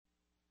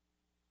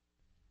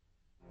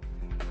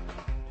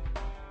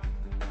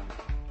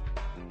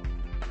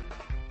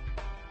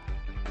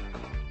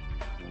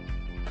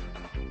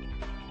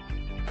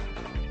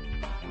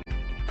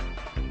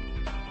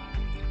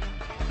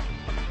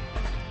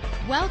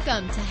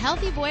Welcome to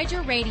Healthy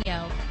Voyager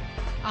Radio.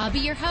 I'll be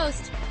your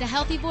host, the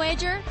Healthy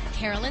Voyager,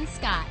 Carolyn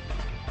Scott.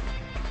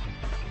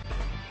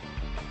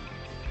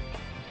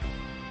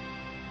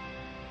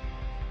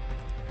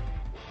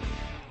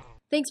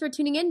 Thanks for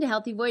tuning in to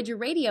Healthy Voyager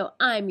Radio.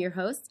 I'm your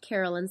host,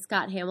 Carolyn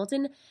Scott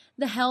Hamilton,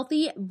 the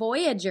Healthy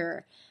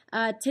Voyager.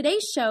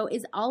 Today's show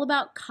is all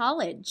about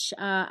college.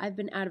 I've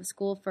been out of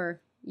school for,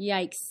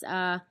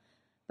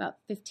 about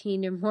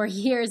 15 or more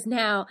years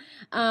now.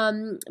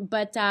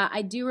 But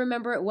I do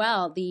remember it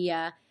well,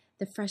 the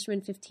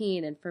freshman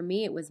 15, and for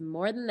me, it was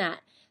more than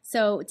that.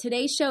 So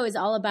today's show is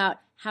all about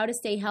how to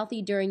stay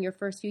healthy during your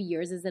first few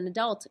years as an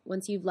adult.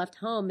 Once you've left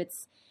home,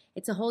 it's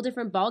a whole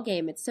different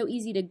ballgame. It's so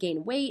easy to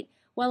gain weight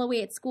while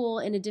away at school,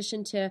 in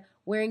addition to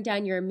wearing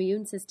down your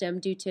immune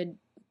system due to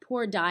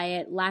poor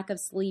diet, lack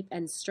of sleep,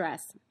 and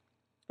stress.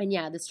 And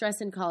yeah, the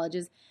stress in college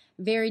is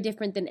very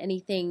different than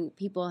anything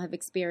people have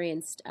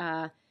experienced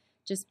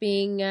just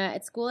being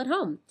at school at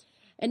home.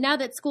 And now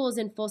that school is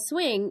in full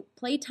swing,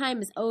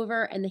 playtime is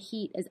over and the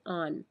heat is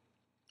on.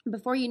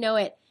 Before you know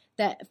it,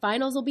 the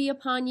finals will be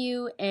upon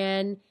you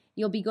and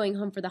you'll be going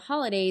home for the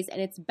holidays,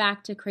 and it's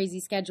back to crazy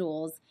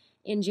schedules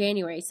in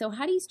January. So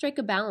how do you strike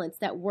a balance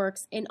that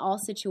works in all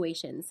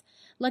situations?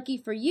 Lucky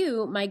for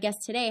you, my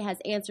guest today has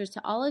answers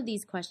to all of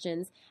these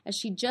questions, as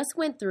she just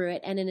went through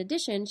it, and in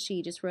addition,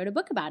 she just wrote a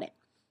book about it.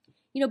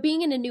 You know,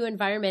 being in a new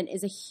environment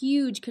is a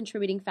huge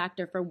contributing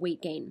factor for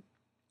weight gain.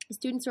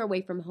 Students are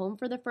away from home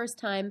for the first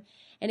time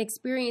and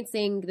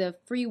experiencing the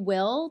free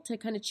will to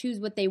kind of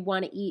choose what they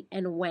want to eat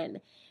and when.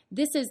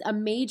 This is a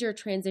major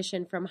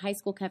transition from high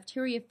school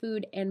cafeteria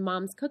food and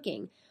mom's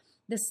cooking.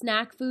 The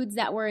snack foods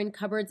that were in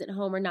cupboards at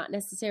home are not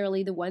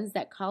necessarily the ones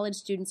that college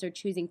students are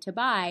choosing to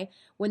buy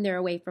when they're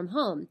away from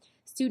home.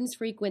 Students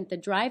frequent the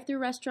drive-through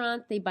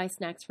restaurant, they buy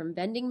snacks from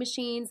vending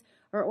machines,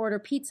 or order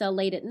pizza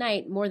late at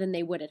night more than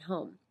they would at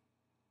home.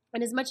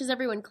 And as much as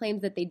everyone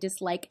claims that they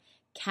dislike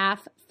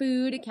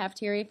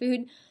cafeteria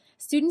food,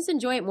 students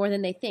enjoy it more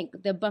than they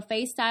think. The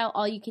buffet-style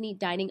all-you-can-eat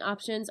dining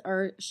options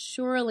are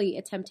surely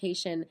a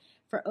temptation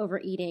for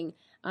overeating.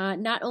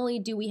 Not only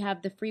do we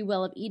have the free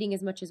will of eating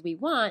as much as we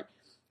want,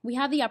 we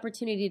have the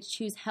opportunity to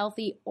choose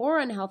healthy or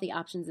unhealthy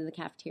options in the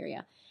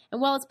cafeteria. And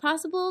while it's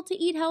possible to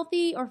eat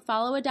healthy or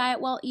follow a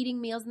diet while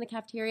eating meals in the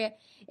cafeteria,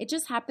 it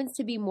just happens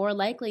to be more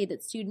likely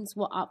that students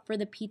will opt for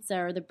the pizza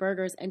or the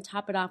burgers and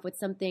top it off with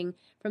something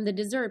from the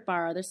dessert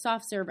bar or the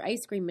soft serve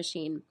ice cream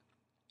machine.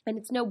 And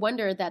it's no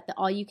wonder that the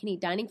all-you-can-eat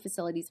dining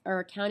facilities are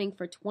accounting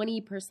for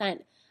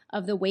 20%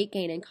 of the weight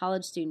gain in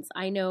college students.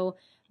 I know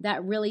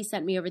that really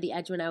sent me over the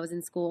edge when I was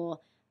in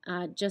school.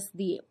 Just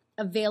the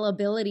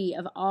availability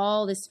of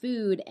all this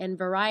food and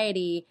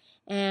variety,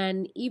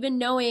 and even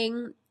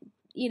knowing,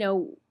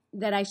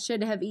 that I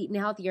should have eaten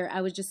healthier,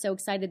 I was just so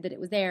excited that it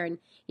was there, and,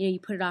 you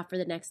put it off for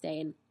the next day,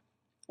 and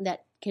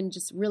that can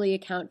just really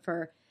account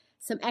for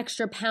some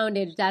extra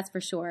poundage, that's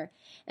for sure.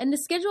 And the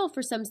schedule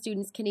for some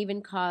students can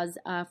even cause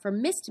for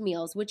missed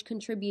meals, which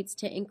contributes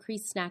to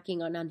increased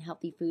snacking on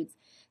unhealthy foods.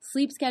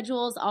 Sleep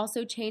schedules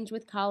also change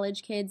with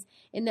college kids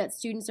in that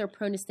students are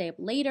prone to stay up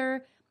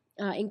later,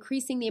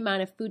 increasing the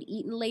amount of food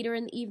eaten later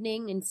in the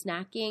evening and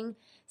snacking.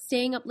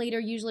 Staying up later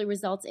usually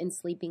results in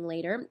sleeping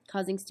later,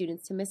 causing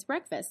students to miss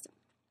breakfast.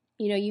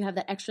 You have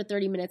that extra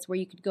 30 minutes where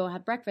you could go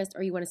have breakfast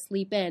or you want to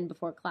sleep in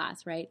before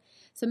class, right?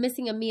 So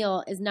missing a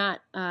meal is not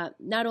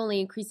only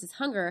increases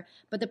hunger,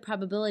 but the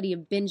probability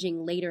of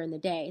binging later in the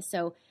day.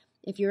 So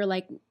if you're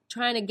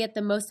trying to get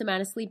the most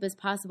amount of sleep as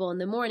possible in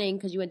the morning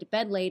because you went to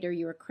bed late or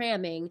you were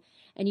cramming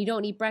and you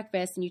don't eat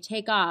breakfast and you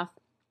take off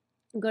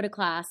and go to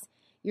class,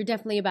 you're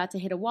definitely about to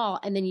hit a wall,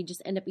 and then you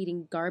just end up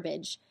eating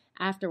garbage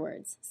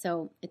afterwards.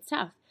 So it's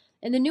tough.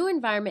 And the new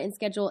environment and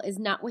schedule is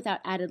not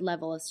without added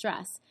level of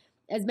stress.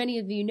 As many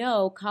of you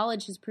know,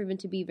 college has proven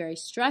to be very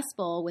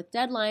stressful with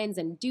deadlines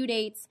and due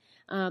dates,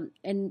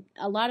 and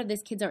a lot of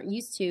this kids aren't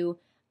used to,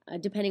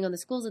 depending on the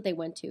schools that they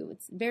went to.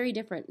 It's very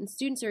different, and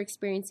students are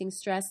experiencing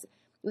stress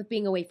with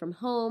being away from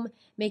home,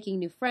 making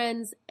new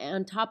friends,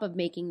 on top of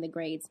making the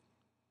grades,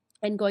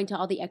 and going to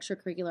all the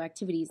extracurricular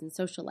activities and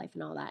social life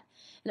and all that.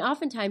 And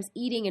oftentimes,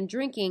 eating and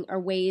drinking are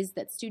ways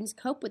that students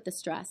cope with the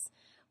stress.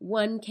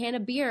 One can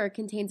of beer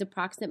contains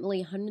approximately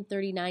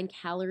 139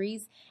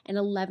 calories and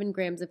 11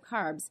 grams of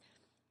carbs.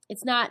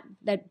 It's not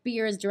that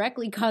beer is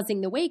directly causing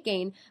the weight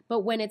gain,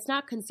 but when it's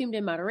not consumed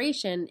in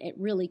moderation, it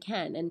really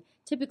can. And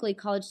typically,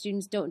 college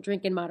students don't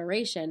drink in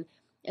moderation.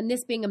 And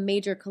this being a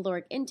major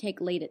caloric intake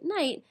late at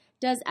night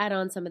does add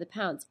on some of the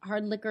pounds.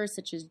 Hard liquors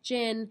such as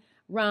gin,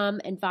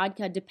 rum, and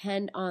vodka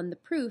depend on the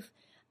proof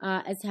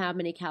as to how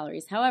many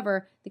calories.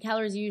 However, the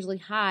calories are usually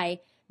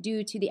high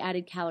due to the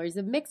added calories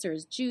of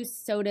mixers, juice,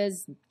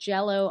 sodas,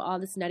 Jell-O, all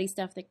this nutty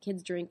stuff that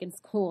kids drink in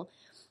school.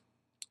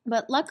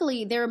 But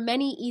luckily, there are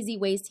many easy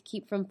ways to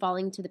keep from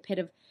falling to the pit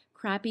of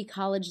crappy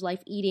college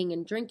life eating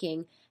and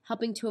drinking,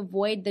 helping to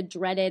avoid the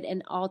dreaded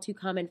and all too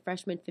common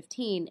freshman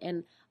 15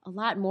 and a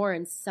lot more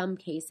in some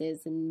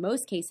cases, in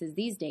most cases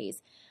these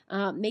days.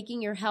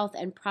 Making your health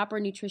and proper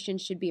nutrition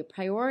should be a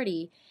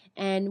priority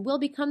and will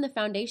become the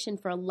foundation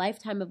for a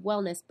lifetime of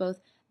wellness, both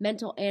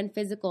mental and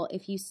physical,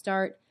 if you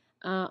start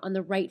on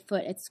the right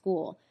foot at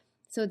school.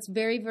 So it's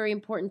very, very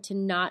important to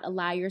not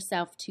allow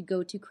yourself to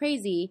go too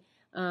crazy.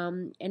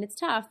 And it's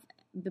tough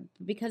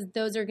because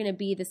those are going to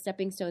be the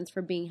stepping stones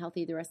for being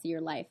healthy the rest of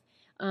your life,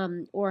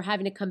 or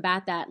having to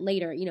combat that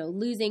later.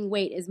 Losing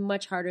weight is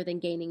much harder than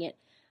gaining it.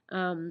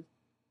 And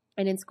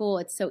in school,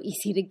 it's so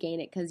easy to gain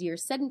it because you're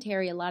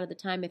sedentary a lot of the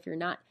time. If you're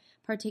not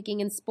partaking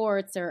in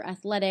sports or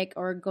athletic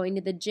or going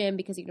to the gym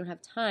because you don't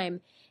have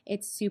time,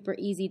 it's super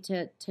easy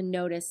to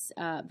notice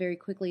very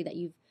quickly that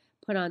you've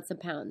put on some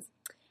pounds.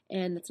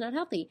 And that's not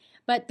healthy.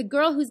 But the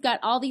girl who's got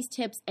all these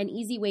tips and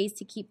easy ways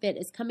to keep fit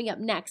is coming up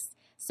next.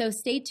 So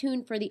stay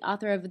tuned for the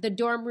author of The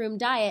Dorm Room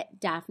Diet,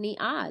 Daphne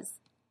Oz.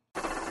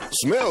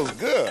 Smells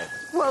good.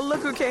 Well,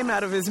 look who came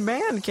out of his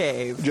man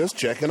cave. Just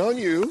checking on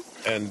you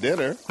and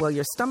dinner. Well,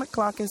 your stomach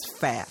clock is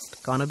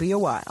fast. Gonna be a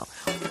while.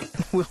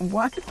 Well,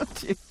 why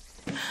don't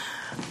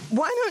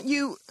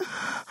you...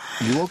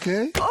 You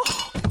okay?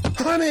 Oh.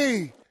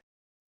 Honey!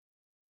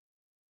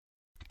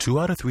 2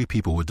 out of 3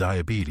 people with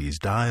diabetes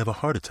die of a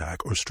heart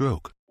attack or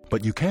stroke.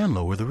 But you can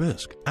lower the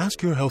risk.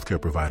 Ask your healthcare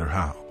provider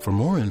how. For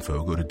more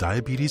info, go to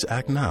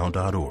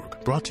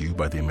diabetesactnow.org. Brought to you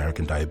by the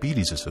American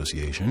Diabetes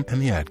Association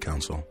and the Ad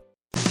Council.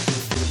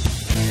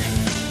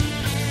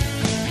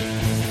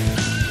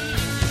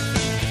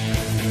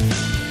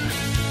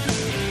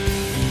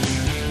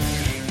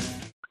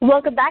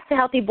 Welcome back to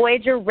Healthy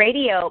Voyager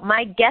Radio.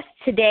 My guest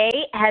today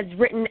has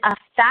written a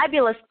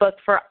fabulous book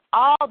for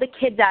all the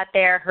kids out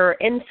there who are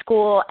in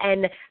school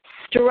and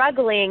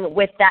struggling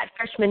with that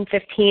freshman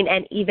 15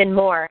 and even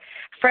more.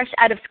 Fresh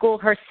out of school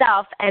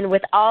herself and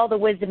with all the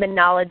wisdom and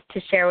knowledge to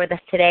share with us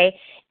today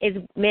is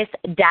Miss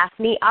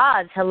Daphne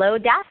Oz. Hello,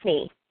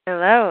 Daphne.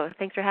 Hello.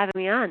 Thanks for having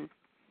me on.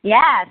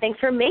 Yeah, thanks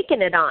for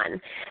making it on.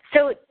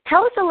 So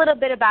tell us a little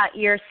bit about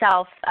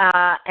yourself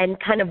and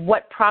kind of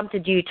what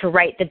prompted you to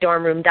write The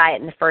Dorm Room Diet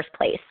in the first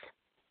place.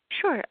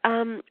 Sure.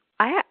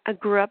 I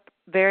grew up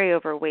very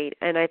overweight,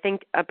 and I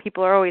think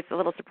people are always a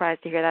little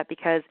surprised to hear that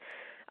because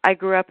I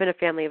grew up in a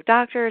family of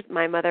doctors.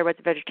 My mother was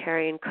a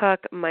vegetarian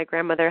cook. My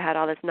grandmother had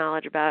all this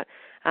knowledge about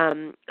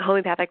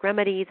homeopathic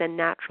remedies and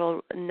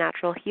natural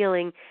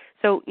healing.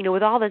 So,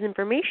 with all this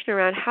information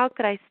around, how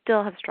could I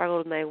still have struggled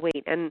with my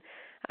weight? And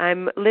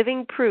I'm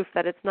living proof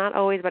that it's not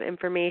always about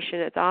information.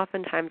 It's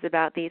oftentimes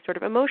about the sort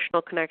of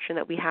emotional connection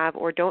that we have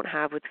or don't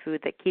have with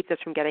food that keeps us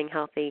from getting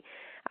healthy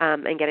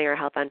and getting our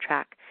health on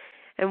track.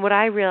 And what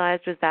I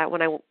realized was that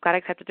when I got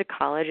accepted to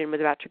college and was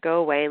about to go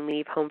away and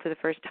leave home for the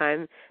first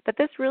time, that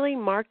this really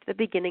marked the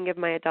beginning of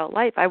my adult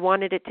life. I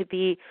wanted it to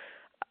be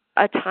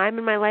a time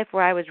in my life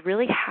where I was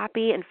really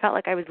happy and felt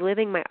like I was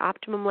living my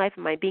optimum life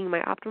and being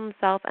my optimum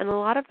self. And a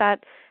lot of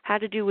that had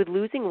to do with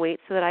losing weight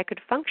so that I could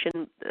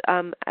function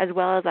as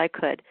well as I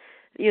could.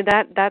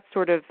 That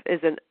sort of is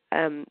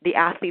the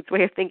athlete's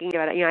way of thinking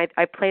about it.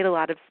 I played a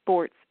lot of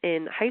sports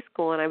in high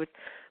school, and I was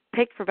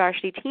picked for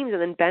varsity teams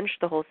and then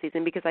benched the whole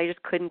season because I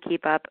just couldn't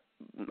keep up.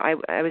 I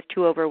was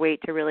too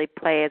overweight to really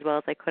play as well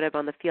as I could have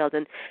on the field.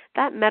 And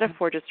that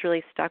metaphor just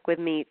really stuck with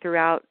me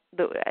throughout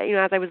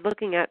as I was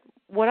looking at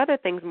what other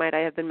things might I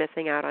have been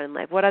missing out on in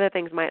life? What other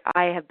things might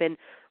I have been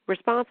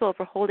responsible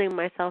for holding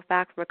myself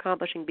back from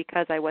accomplishing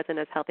because I wasn't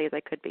as healthy as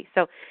I could be?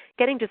 So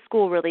getting to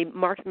school really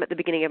marked the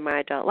beginning of my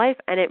adult life,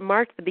 and it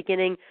marked the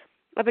beginning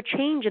of a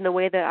change in the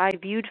way that I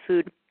viewed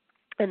food.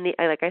 And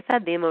like I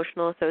said, the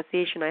emotional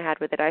association I had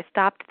with it. I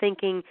stopped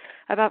thinking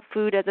about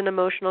food as an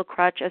emotional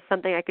crutch, as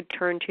something I could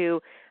turn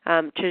to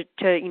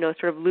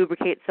sort of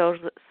lubricate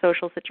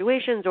social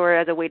situations or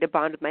as a way to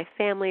bond with my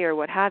family or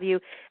what have you,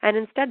 and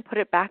instead put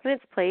it back in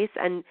its place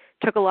and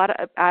took a lot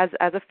of as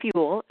a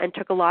fuel and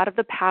took a lot of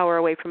the power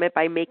away from it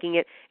by making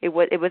it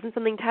wasn't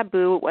something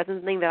taboo. It wasn't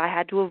something that I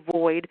had to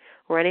avoid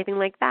or anything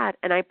like that.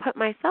 And I put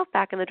myself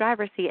back in the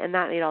driver's seat, and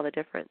that made all the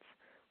difference.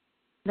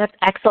 That's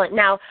excellent.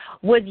 Now,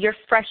 was your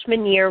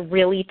freshman year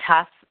really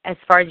tough as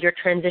far as your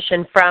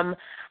transition from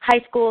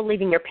high school,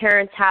 leaving your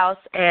parents' house,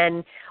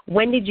 and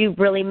when did you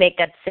really make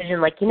that decision,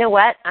 like, you know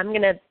what, I'm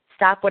going to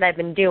stop what I've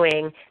been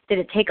doing? Did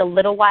it take a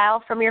little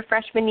while from your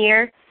freshman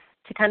year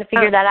to kind of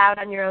figure that out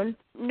on your own?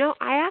 No,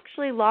 I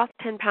actually lost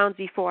 10 pounds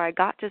before I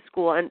got to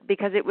school, and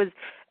because it was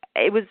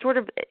sort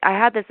of, I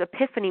had this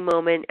epiphany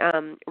moment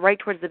right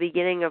towards the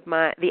beginning of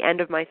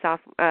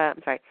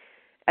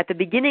at the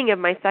beginning of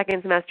my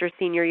second semester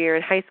senior year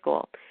in high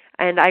school.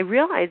 And I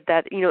realized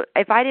that,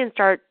 if I didn't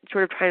start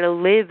sort of trying to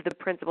live the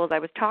principles I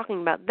was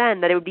talking about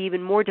then, that it would be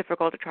even more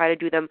difficult to try to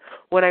do them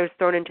when I was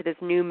thrown into this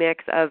new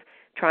mix of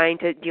trying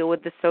to deal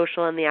with the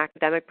social and the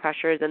academic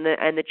pressures and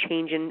the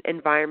change in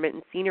environment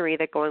and scenery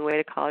that going away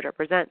to college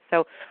represents.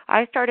 So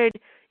I started,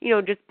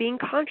 just being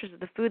conscious of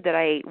the food that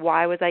I ate.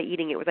 Why was I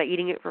eating it? Was I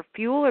eating it for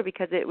fuel or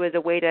because it was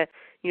a way to,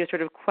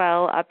 sort of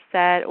quell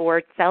upset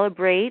or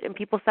celebrate? And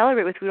people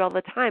celebrate with food all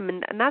the time,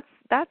 and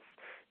that's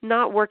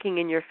not working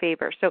in your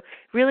favor. So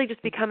really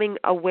just becoming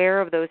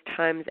aware of those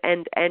times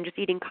and just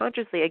eating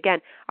consciously. Again,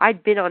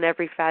 I'd been on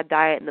every fad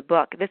diet in the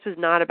book. This was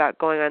not about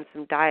going on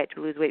some diet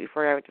to lose weight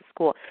before I went to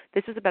school.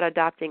 This was about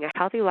adopting a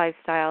healthy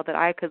lifestyle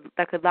that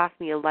could last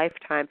me a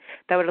lifetime,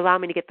 that would allow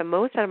me to get the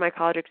most out of my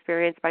college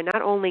experience by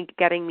not only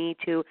getting me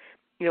to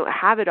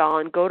have it all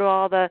and go to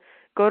all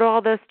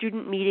the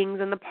student meetings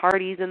and the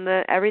parties and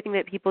the everything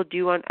that people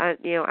do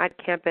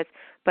at campus,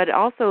 but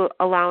also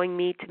allowing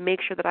me to make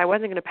sure that I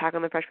wasn't going to pack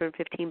on the freshman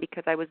 15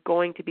 because I was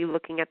going to be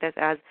looking at this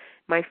as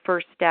my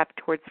first step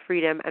towards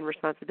freedom and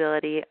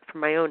responsibility for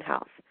my own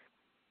health.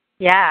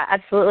 Yeah,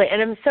 absolutely.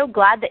 And I'm so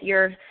glad that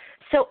you're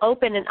so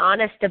open and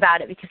honest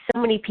about it, because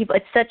so many people,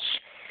 it's such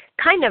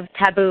kind of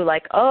taboo,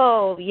 like,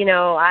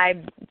 I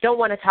don't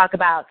want to talk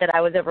about that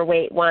I was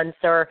overweight once,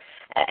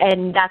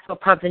 and that's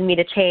what prompted me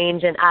to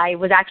change. And I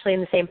was actually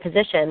in the same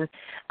position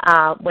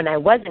when I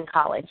was in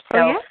college.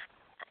 So,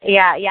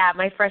 yeah,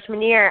 my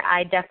freshman year,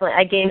 I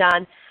gained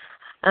on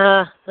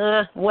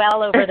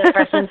well over the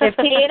freshman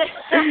 15.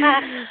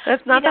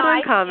 That's not that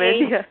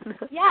uncommon.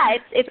 Yeah,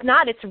 it's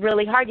not. It's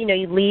really hard. You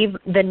leave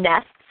the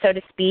nest, so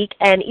to speak,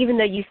 and even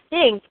though you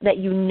think that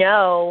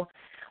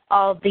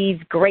all these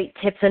great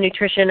tips on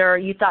nutrition, or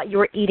you thought you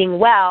were eating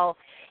well,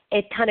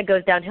 it kind of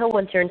goes downhill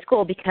once you're in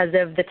school because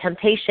of the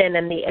temptation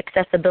and the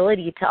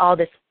accessibility to all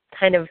this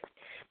kind of,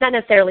 not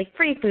necessarily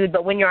free food,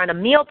 but when you're on a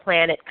meal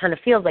plan, it kind of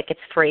feels like it's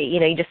free.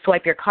 You just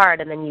swipe your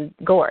card and then you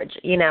gorge,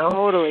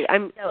 Totally.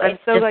 I'm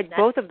so glad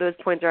both of those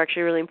points are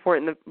actually really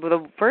important.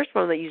 The first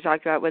one that you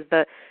talked about was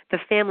the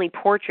family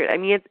portrait. I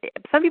mean,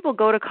 some people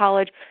go to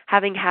college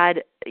having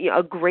had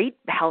a great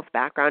health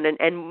background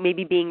and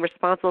maybe being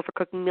responsible for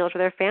cooking meals for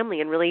their family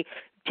and really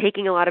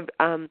taking a lot of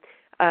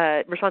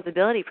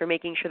responsibility for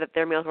making sure that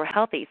their meals were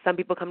healthy. Some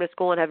people come to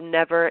school and have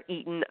never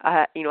eaten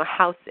a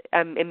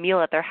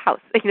meal at their house.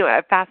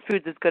 Fast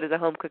food's as good as a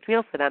home cooked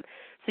meal for them.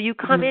 So you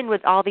come in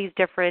with all these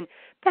different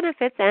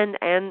benefits and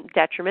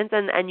detriments,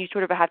 and you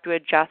sort of have to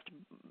adjust,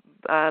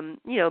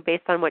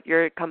 based on what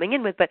you're coming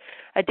in with. But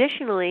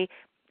additionally,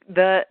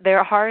 there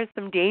are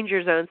some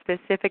danger zones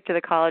specific to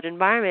the college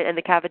environment, and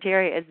the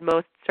cafeteria is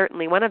most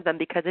certainly one of them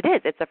because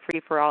it's a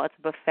free-for-all, it's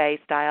a buffet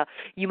style.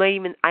 You might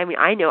even,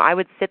 I know I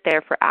would sit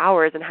there for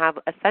hours and have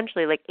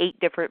essentially like 8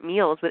 different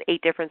meals with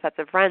 8 different sets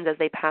of friends as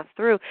they pass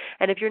through.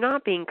 And if you're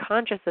not being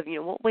conscious of,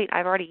 wait,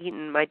 I've already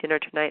eaten my dinner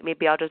tonight,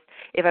 maybe I'll just,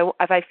 if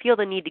I feel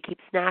the need to keep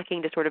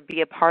snacking to sort of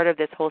be a part of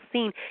this whole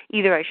scene,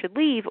 either I should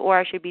leave or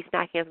I should be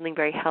snacking on something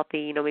very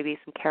healthy, maybe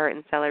some carrot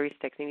and celery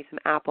sticks, maybe some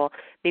apple,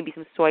 maybe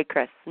some soy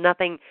crisps,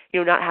 nothing,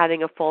 not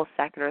having a full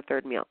second or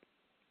third meal.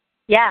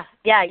 Yeah,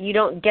 you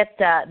don't get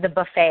the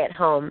buffet at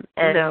home,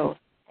 and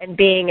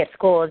being at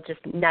school is just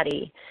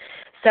nutty.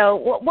 So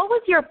what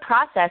was your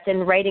process in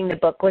writing the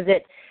book? Was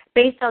it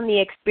based on the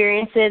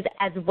experiences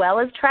as well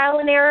as trial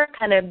and error?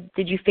 Kind of,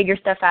 did you figure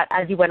stuff out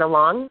as you went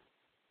along?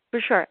 For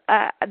sure.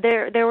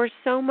 There was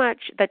so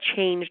much that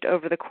changed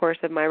over the course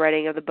of my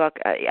writing of the book.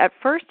 At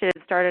first, it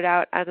started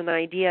out as an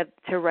idea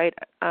to write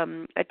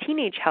a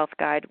teenage health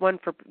guide, one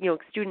for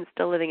students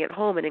still living at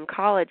home and in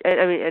college,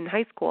 in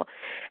high school.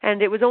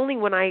 And it was only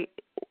when I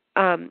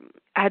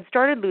had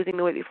started losing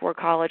the weight before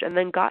college and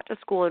then got to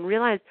school and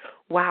realized,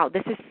 wow,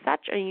 this is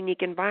such a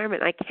unique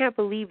environment. I can't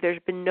believe there's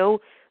been no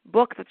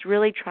book that's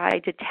really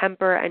tried to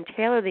temper and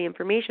tailor the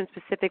information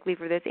specifically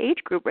for this age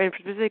group and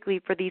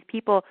specifically for these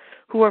people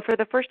who are for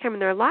the first time in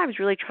their lives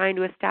really trying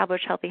to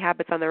establish healthy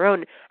habits on their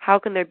own. How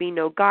can there be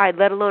no guide,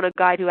 let alone a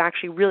guide who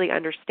actually really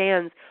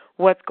understands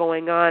what's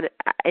going on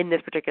in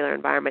this particular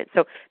environment?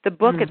 So the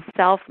book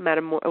itself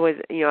was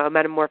a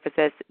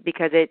metamorphosis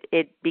because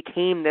it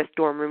became this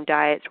dorm room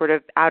diet sort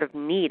of out of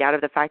need, out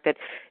of the fact that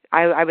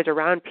I was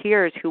around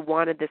peers who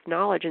wanted this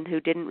knowledge and who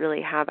didn't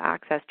really have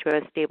access to a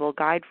stable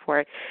guide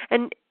for it.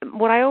 And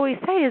what I always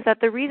say is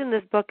that the reason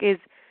this book is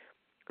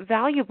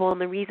valuable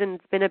and the reason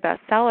it's been a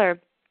bestseller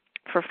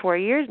for 4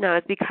 years now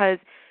is because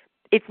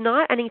it's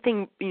not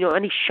anything,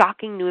 any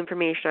shocking new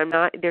information.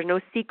 There's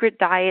no secret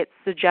diet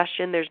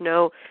suggestion. There's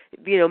no,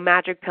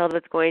 magic pill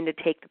that's going to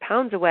take the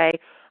pounds away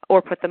or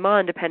put them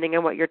on, depending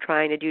on what you're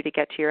trying to do to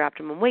get to your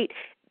optimum weight.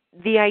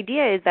 The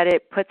idea is that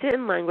it puts it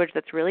in language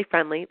that's really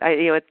friendly.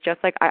 It's just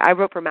like I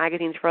wrote for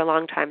magazines for a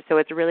long time, so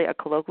it's really a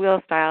colloquial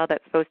style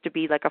that's supposed to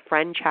be like a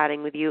friend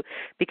chatting with you,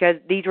 because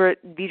these were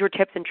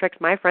tips and tricks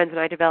my friends and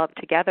I developed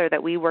together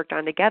that we worked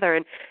on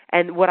together.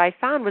 And what I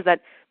found was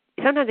that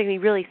sometimes it can be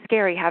really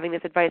scary having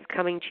this advice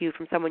coming to you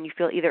from someone you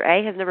feel either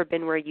A, has never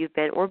been where you've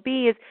been, or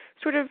B, is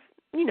sort of,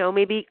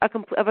 maybe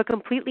of a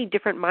completely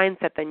different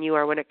mindset than you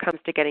are when it comes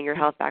to getting your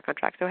health back on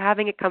track. So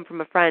having it come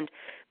from a friend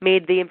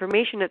made the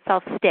information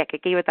itself stick.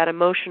 It gave it that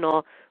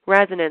emotional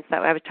resonance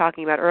that I was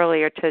talking about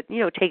earlier to,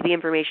 take the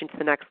information to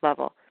the next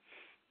level.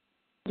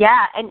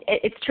 Yeah, and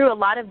it's true. A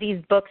lot of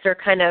these books are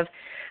kind of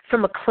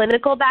from a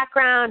clinical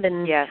background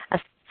and a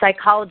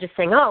psychologist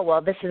saying, oh,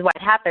 well, this is what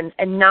happens,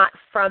 and not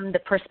from the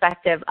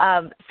perspective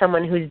of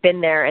someone who's been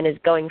there and is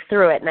going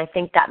through it. And I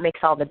think that makes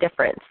all the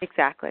difference.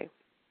 Exactly.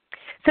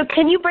 So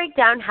can you break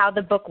down how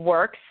the book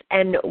works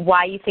and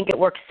why you think it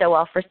works so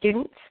well for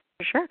students?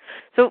 Sure.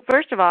 So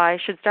first of all, I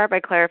should start by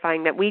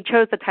clarifying that we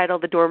chose the title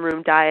The Dorm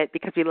Room Diet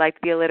because we liked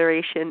the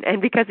alliteration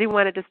and because we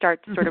wanted to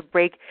start to sort of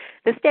break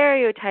the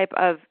stereotype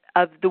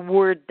of the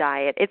word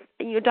diet. It's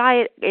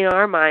diet in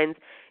our minds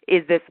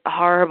is this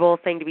horrible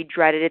thing to be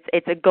dreaded.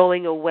 It's a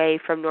going away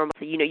from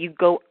normalcy. You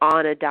go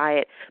on a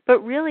diet, but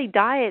really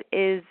diet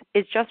is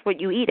just what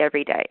you eat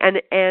every day.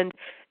 And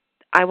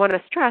I want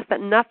to stress that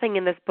nothing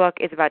in this book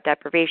is about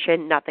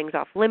deprivation. Nothing's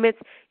off limits.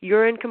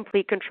 You're in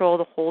complete control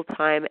the whole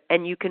time,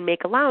 and you can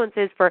make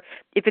allowances for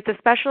if it's a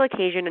special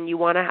occasion and you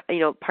want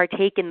to,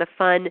 partake in the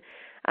fun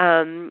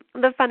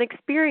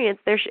experience.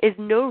 There is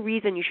no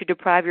reason you should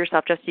deprive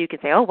yourself just so you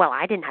can say, "Oh, well,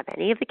 I didn't have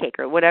any of the cake,"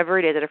 or whatever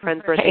it is at a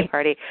friend's birthday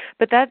party.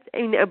 But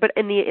in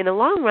the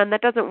long run,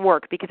 that doesn't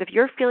work, because if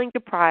you're feeling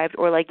deprived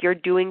or like you're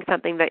doing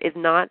something that is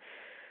not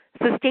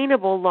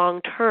sustainable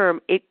long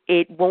term,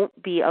 it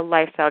won't be a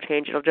lifestyle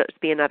change. It'll just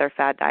be another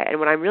fad diet. And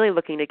what I'm really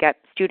looking to get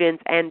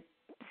students, and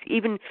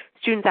even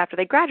students after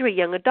they graduate,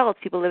 young adults,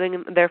 people living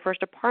in their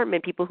first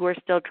apartment, people who are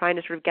still trying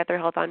to sort of get their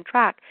health on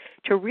track,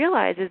 to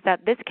realize is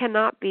that this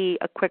cannot be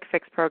a quick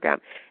fix program.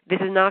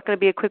 This is not going to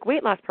be a quick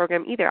weight loss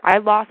program either. I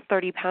lost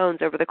 30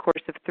 pounds over the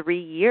course of 3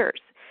 years,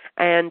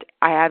 and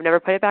I have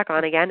never put it back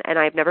on again, and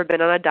I've never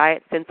been on a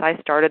diet since I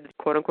started the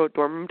quote-unquote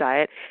dorm room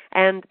diet.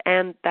 And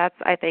that's,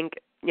 I think,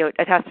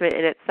 a testament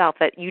in itself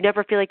that you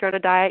never feel like you're on a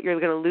diet. You're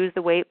going to lose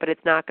the weight, but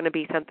it's not going to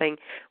be something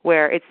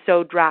where it's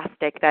so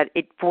drastic that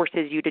it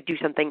forces you to do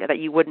something that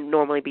you wouldn't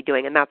normally be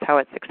doing, and that's how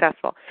it's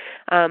successful.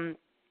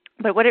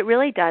 But what it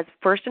really does,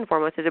 first and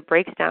foremost, is it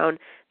breaks down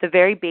the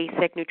very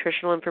basic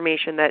nutritional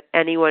information that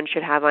anyone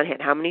should have on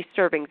hand. How many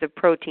servings of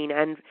protein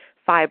and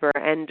fiber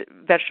and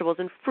vegetables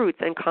and fruits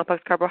and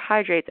complex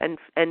carbohydrates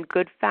and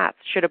good fats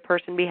should a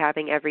person be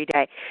having every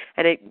day.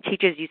 And it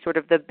teaches you sort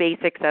of the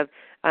basics of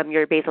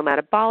your basal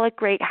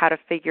metabolic rate, how to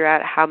figure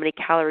out how many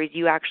calories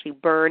you actually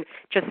burn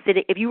just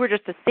sitting. If you were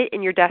just to sit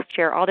in your desk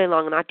chair all day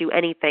long and not do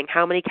anything,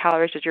 how many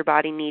calories does your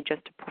body need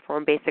just to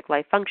perform basic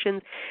life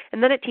functions?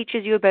 And then it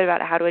teaches you a bit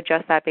about how to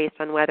adjust that based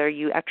on whether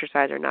you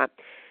exercise or not.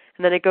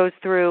 And then it goes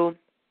through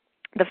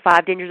the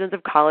 5 danger zones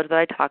of college that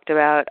I talked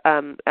about,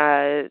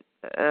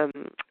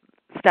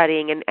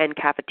 studying and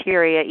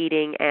cafeteria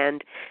eating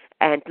and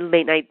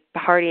late night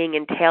partying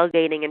and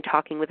tailgating and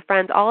talking with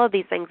friends, all of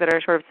these things that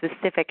are sort of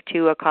specific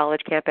to a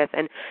college campus,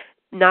 and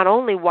not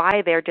only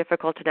why they're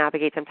difficult to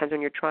navigate sometimes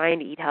when you're trying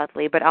to eat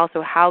healthily, but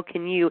also how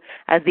can you,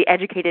 as the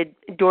educated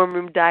dorm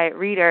room diet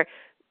reader,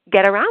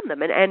 get around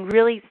them and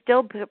really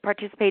still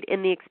participate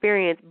in the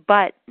experience,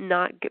 but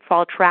not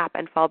fall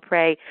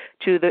prey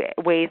to the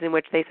ways in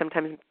which they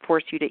sometimes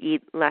force you to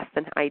eat less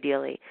than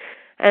ideally.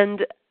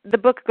 And the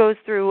book goes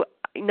through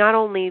not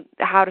only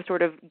how to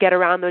sort of get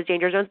around those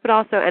danger zones, but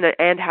also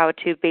and how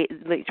to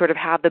sort of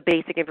have the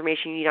basic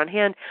information you need on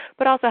hand,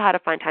 but also how to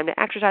find time to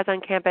exercise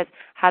on campus,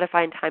 how to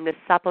find time to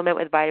supplement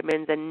with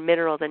vitamins and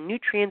minerals and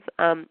nutrients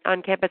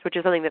on campus, which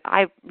is something that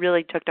I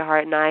really took to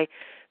heart and I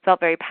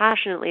felt very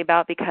passionately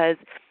about, because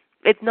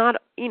it's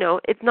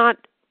not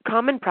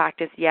common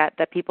practice yet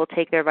that people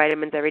take their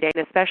vitamins every day,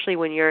 and especially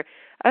when you're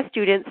a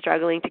student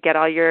struggling to get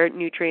all your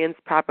nutrients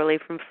properly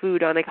from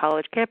food on a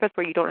college campus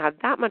where you don't have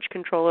that much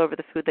control over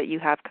the food that you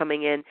have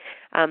coming in.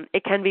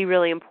 It can be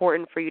really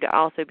important for you to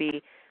also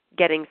be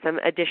getting some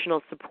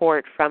additional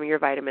support from your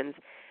vitamins.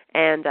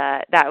 And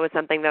that was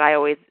something that I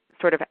always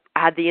sort of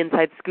had the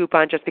inside scoop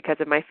on just because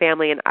of my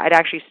family. And I'd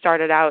actually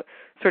started out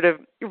sort of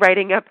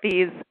writing up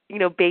these,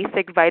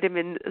 basic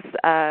vitamin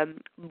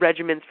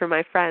regimens for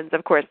my friends,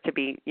 of course, to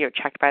be,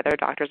 checked by their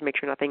doctors, make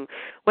sure nothing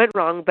went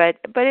wrong. But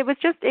it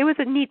was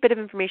a neat bit of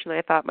information that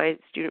I thought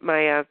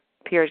my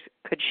peers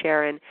could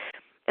share in.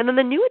 And then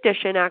the new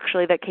edition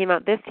actually that came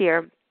out this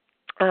year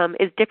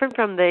is different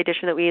from the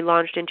edition that we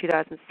launched in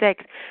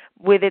 2006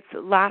 with its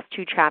last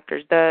 2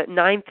 chapters. The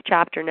 9th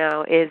chapter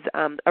now is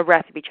a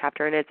recipe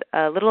chapter, and it's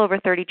a little over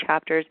 30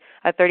 chapters,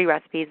 30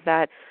 recipes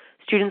that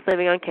students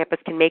living on campus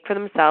can make for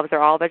themselves.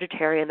 They're all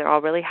vegetarian. They're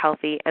all really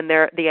healthy. And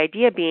the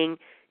idea being,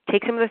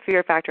 take some of the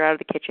fear factor out of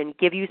the kitchen,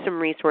 give you some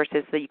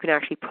resources so that you can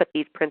actually put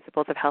these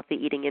principles of healthy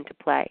eating into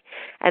play.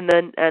 And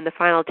then the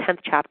final 10th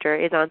chapter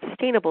is on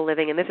sustainable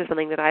living, and this is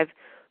something that I've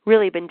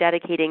really been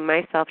dedicating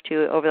myself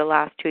to over the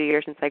last 2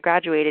 years since I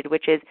graduated,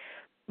 which is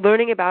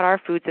learning about our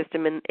food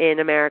system in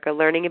America,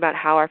 learning about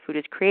how our food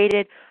is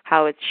created,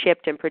 how it's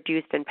shipped and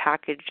produced and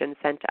packaged and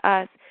sent to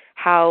us,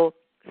 how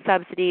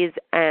subsidies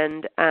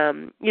and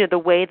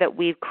the way that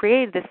we've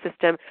created this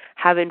system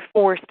have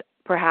enforced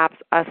perhaps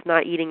us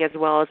not eating as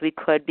well as we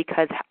could,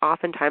 because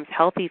oftentimes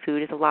healthy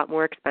food is a lot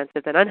more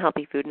expensive than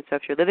unhealthy food. And so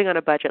if you're living on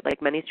a budget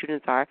like many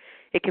students are,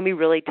 it can be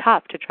really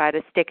tough to try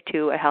to stick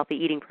to a healthy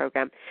eating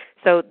program.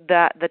 So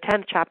the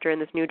 10th chapter in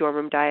this new dorm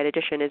room diet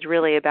edition is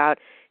really about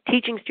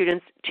teaching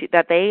students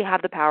that they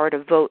have the power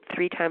to vote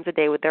 3 times a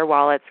day with their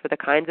wallets for the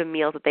kinds of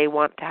meals that they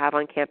want to have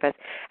on campus,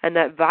 and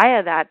that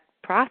via that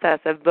process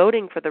of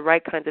voting for the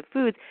right kinds of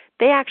foods,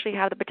 they actually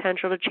have the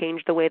potential to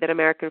change the way that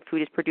American food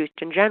is produced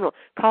in general.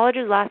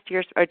 Colleges last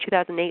year, or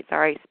 2008,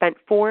 spent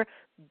 $4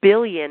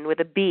 billion with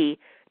a B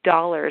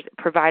dollars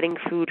providing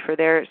food for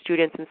their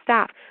students and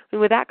staff.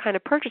 And with that kind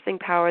of purchasing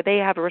power, they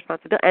have a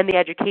responsibility, and the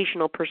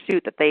educational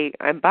pursuit that they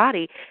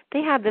embody,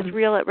 they have this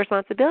real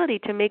responsibility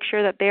to make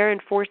sure that they're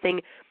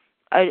enforcing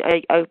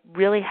a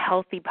really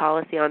healthy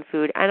policy on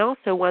food, and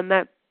also one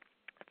that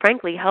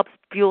frankly, helps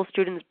fuel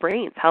students'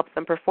 brains, helps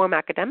them perform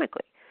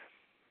academically.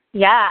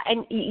 Yeah,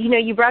 and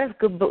you brought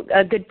up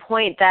a good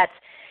point that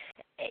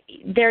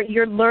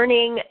you're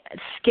learning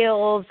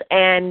skills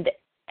and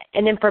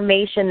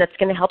information that's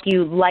going to help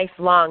you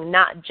lifelong,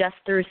 not just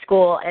through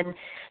school. And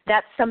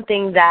that's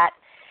something that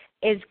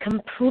is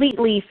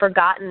completely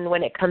forgotten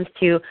when it comes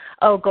to,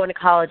 going to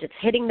college. It's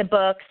hitting the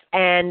books,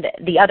 and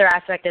the other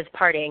aspect is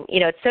partying.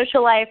 It's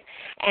social life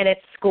and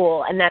it's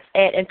school, and that's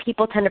it. And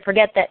people tend to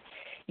forget that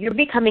you're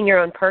becoming your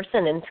own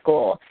person in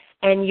school,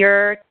 and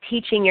you're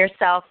teaching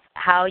yourself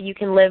how you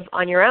can live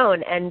on your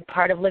own, and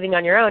part of living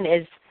on your own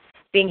is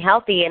being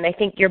healthy. And I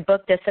think your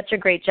book does such a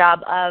great job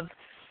of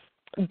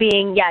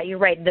being, you're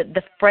right,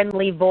 the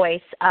friendly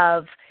voice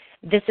of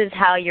this is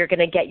how you're going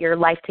to get your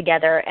life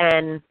together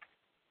and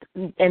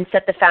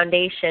set the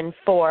foundation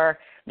for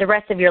the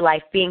rest of your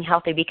life being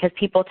healthy, because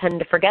people tend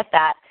to forget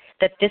that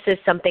this is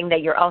something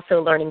that you're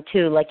also learning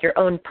too, like your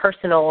own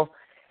personal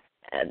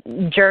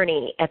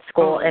journey at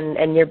school,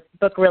 and your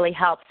book really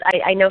helps.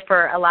 I know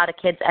for a lot of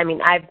kids,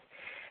 I've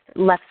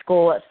left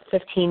school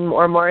 15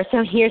 or more so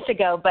years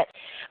ago, but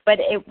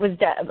it was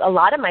a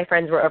lot of my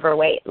friends were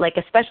overweight, like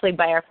especially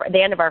by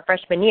the end of our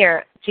freshman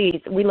year.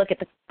 Geez, we look at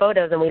the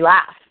photos and we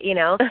laugh,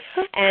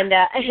 and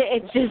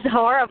it's just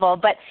horrible.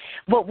 But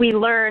what we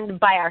learned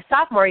by our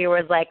sophomore year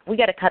was like, we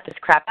got to cut this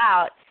crap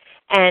out,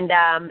 and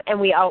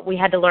we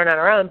had to learn on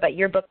our own. But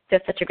your book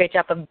does such a great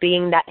job of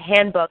being that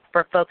handbook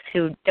for folks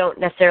who don't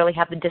necessarily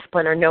have the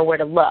discipline or know where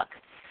to look.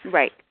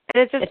 Right,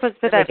 and it just puts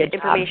that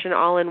information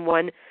all in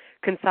one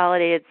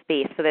consolidated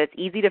space so that it's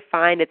easy to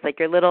find. It's like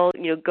your little,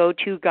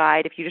 go-to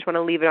guide if you just want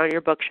to leave it on your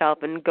bookshelf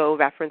and go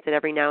reference it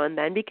every now and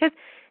then, because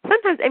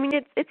sometimes,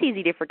 it's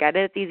easy to forget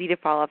it. It's easy to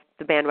fall off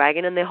the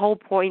bandwagon, and the whole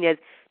point is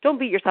don't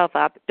beat yourself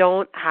up.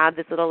 Don't have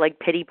this little,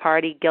 pity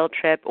party, guilt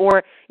trip,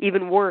 or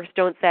even worse,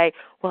 don't say,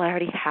 well, I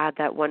already had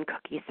that one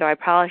cookie, so I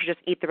probably should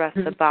just eat the rest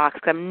of the box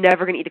because I'm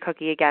never going to eat a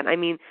cookie again.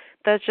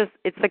 That's just,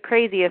 it's the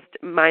craziest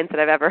mindset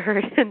I've ever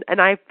heard,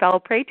 and I fell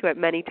prey to it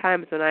many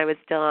times when I was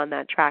still on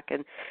that track.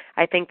 And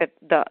I think that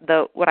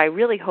the what I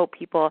really hope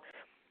people,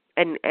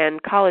 and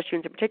college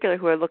students in particular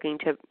who are looking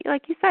to,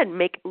 like you said,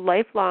 make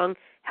lifelong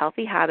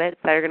healthy habits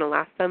that are going to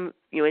last them,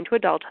 into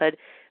adulthood,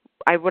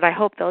 what I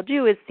hope they'll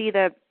do is see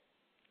that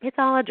it's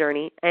all a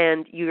journey,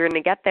 and you're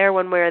going to get there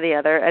one way or the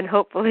other, and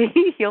hopefully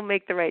you'll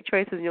make the right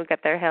choices and you'll get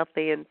there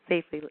healthy and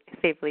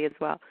safely as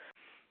well.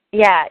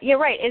 Yeah, you're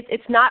right.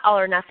 It's not all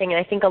or nothing, and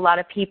I think a lot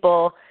of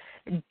people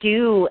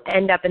do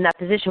end up in that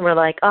position where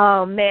like,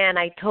 oh man,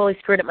 I totally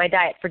screwed up my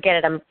diet. Forget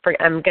it. I'm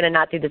going to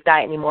not do this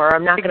diet anymore, or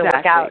I'm not going to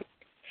work out.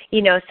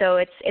 So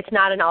it's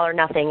not an all or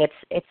nothing.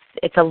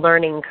 It's a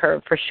learning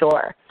curve for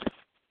sure.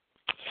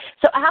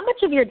 So how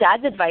much of your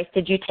dad's advice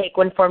did you take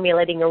when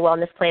formulating your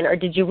wellness plan, or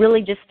did you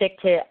really just stick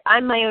to,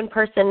 I'm my own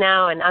person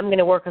now and I'm going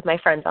to work with my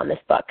friends on this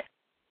book?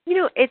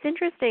 It's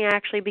interesting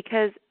actually,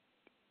 because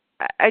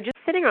I just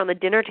sitting around the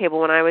dinner table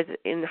when I was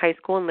in high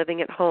school and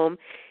living at home,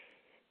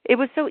 it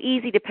was so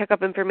easy to pick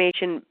up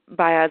information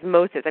by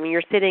osmosis.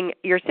 You're sitting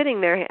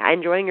there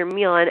enjoying your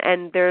meal,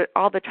 and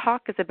all the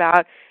talk is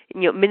about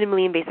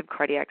minimally invasive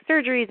cardiac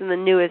surgeries and the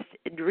newest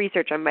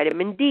research on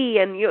vitamin D,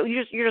 and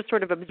you're just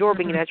sort of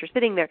absorbing it as you're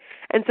sitting there.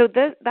 And so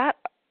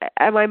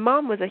and my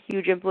mom was a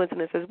huge influence on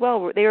this as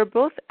well. They were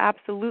both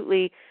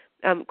absolutely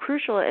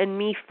crucial in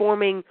me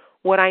forming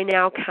what I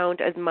now count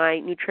as my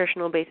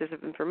nutritional basis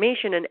of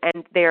information,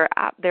 and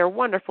they're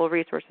wonderful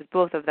resources,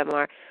 both of them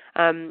are.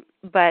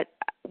 But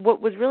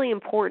what was really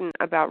important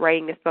about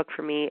writing this book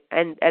for me,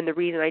 and the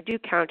reason I do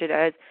count it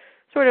as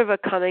sort of a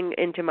coming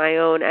into my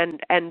own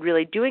and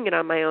really doing it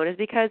on my own, is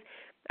because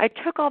I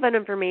took all that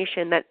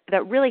information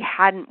that really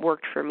hadn't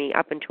worked for me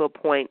up until a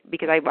point,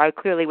 because I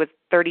clearly was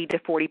 30 to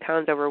 40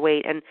 pounds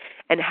overweight and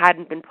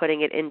hadn't been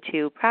putting it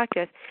into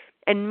practice,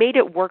 and made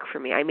it work for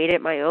me. I made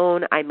it my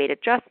own. I made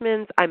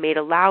adjustments. I made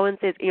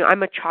allowances.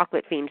 I'm a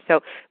chocolate fiend.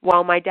 So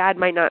while my dad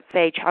might not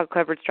say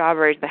chocolate-covered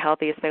strawberries the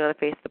healthiest thing on the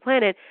face of the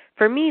planet,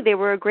 for me they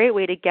were a great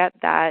way to get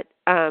that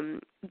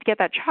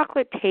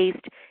chocolate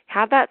taste,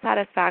 have that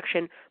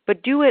satisfaction,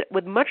 but do it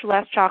with much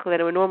less chocolate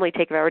than I would normally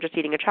take if I were just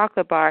eating a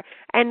chocolate bar,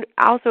 and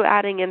also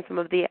adding in some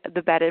of the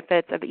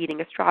benefits of eating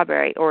a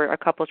strawberry or a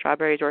couple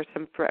strawberries or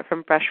some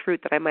from fresh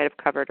fruit that I might have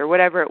covered or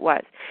whatever it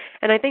was.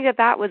 And I think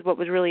that was what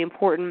was really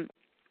important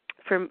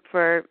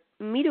for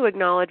me to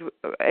acknowledge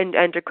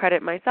and to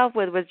credit myself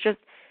with, was just,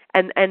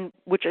 and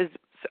which is,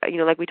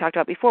 like we talked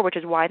about before, which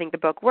is why I think the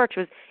book works,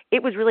 was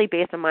it was really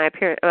based on my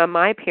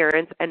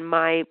appearance and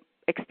my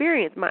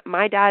experience.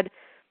 My dad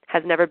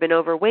has never been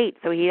overweight,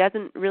 so he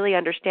doesn't really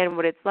understand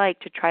what it's like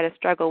to try to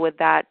struggle with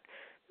that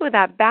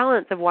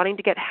balance of wanting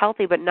to get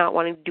healthy but not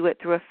wanting to do it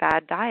through a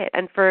fad diet.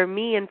 And for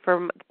me and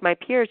for my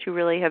peers who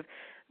really have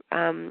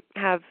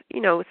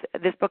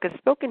this book has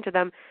spoken to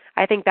them,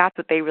 I think that's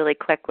what they really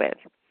click with.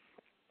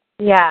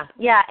 Yeah.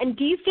 And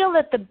do you feel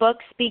that the book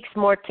speaks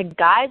more to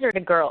guys or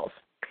to girls?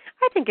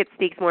 I think it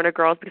speaks more to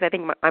girls because I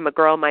think I'm a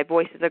girl. My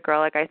voice is a girl.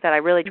 Like I said, I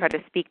really try to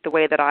speak the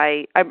way that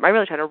I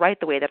really try to write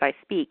the way that I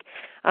speak.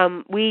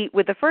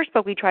 With the first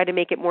book, we tried to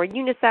make it more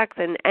unisex,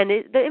 and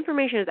the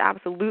information is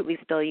absolutely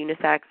still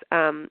unisex.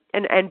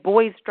 And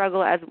boys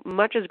struggle as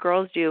much as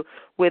girls do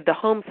with the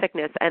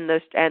homesickness and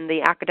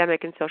the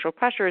academic and social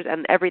pressures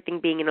and everything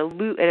being in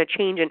a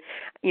change. And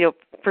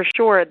for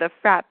sure, the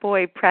frat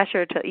boy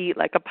pressure to eat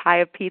like a pie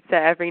of pizza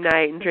every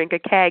night and drink a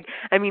keg.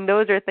 I mean,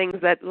 those are things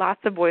that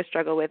lots of boys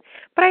struggle with.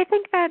 But I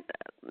think that,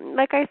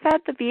 like I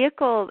said, the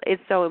vehicle is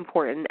so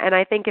important. And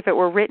I think if it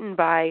were written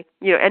by,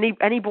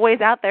 any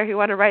boys out there who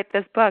want to write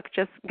this book,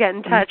 just get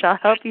in touch. I'll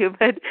help you.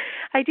 But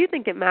I do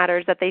think it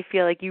matters that they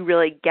feel like you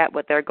really get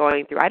what they're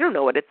going through. I don't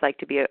know what it's like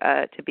to be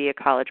a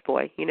college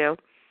boy,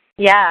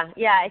 Yeah.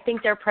 I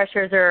think their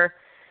pressures are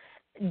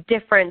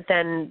different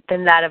than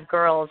that of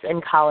girls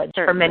in college.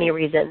 Certainly. For many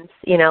reasons.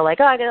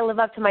 Like, I got to live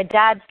up to my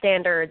dad's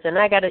standards, and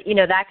I got to,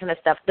 that kind of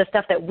stuff. The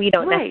stuff that we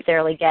don't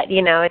necessarily get.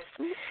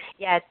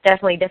 It's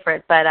definitely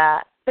different. But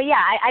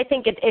yeah, I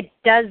think it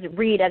does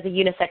read as a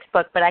unisex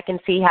book. But I can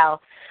see how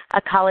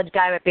a college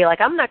guy would be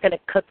like, I'm not going to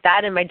cook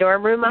that in my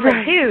dorm room. I'm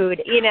a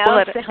dude, Well,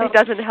 it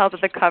doesn't help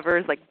that the cover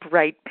is like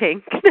bright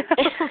pink.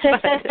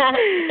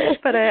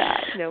 but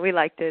we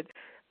liked it.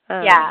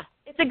 Yeah.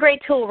 It's a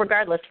great tool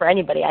regardless for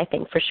anybody, I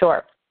think, for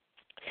sure.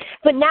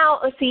 But now,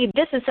 let's see,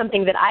 this is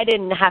something that I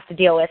didn't have to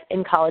deal with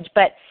in college,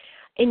 but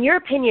in your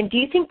opinion, do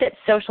you think that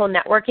social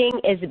networking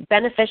is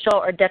beneficial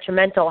or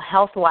detrimental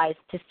health-wise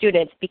to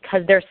students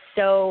because they're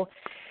so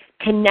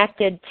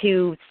connected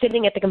to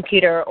sitting at the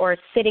computer or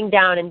sitting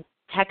down and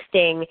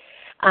texting?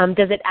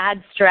 Does it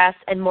add stress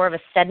and more of a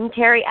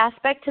sedentary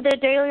aspect to their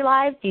daily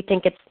lives? Do you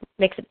think it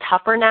makes it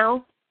tougher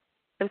now?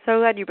 I'm so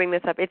glad you bring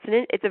this up.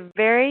 It's a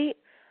very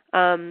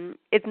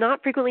it's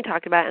not frequently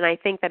talked about, and I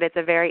think that it's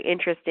a very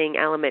interesting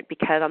element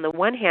because on the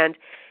one hand,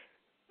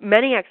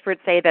 many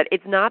experts say that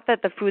it's not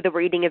that the food that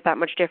we're eating is that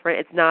much different.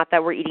 It's not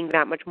that we're eating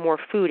that much more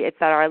food. It's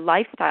that our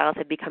lifestyles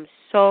have become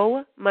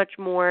so much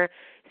more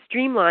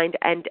streamlined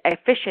and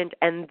efficient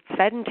and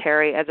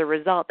sedentary as a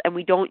result, and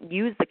we don't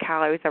use the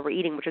calories that we're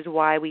eating, which is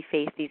why we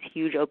face these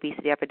huge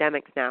obesity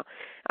epidemics now.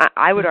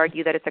 I would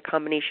argue that it's a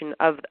combination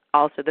of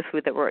also the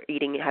food that we're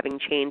eating having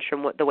changed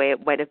from the way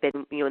it might have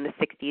been, in the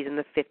 60s and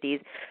the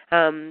 50s.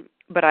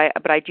 But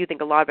I do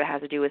think a lot of it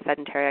has to do with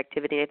sedentary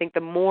activity. And I think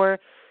the more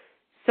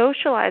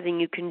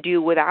socializing you can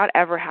do without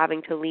ever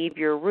having to leave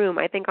your room,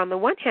 I think on the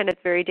one hand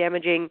it's very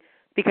damaging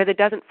because it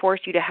doesn't force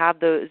you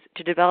to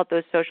develop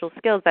those social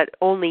skills that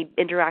only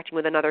interacting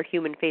with another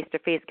human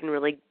face-to-face can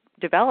really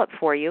develop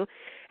for you.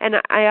 And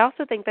I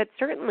also think that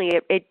certainly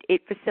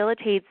it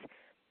facilitates,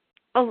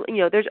 on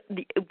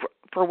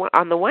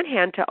the one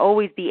hand, to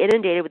always be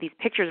inundated with these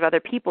pictures of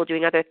other people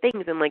doing other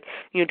things and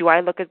do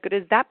I look as good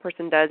as that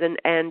person does?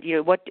 And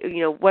what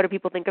do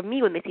people think of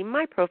me when they see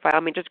my profile? I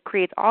mean, it just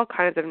creates all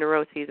kinds of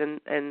neuroses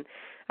and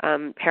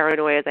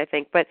paranoias, I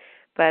think. But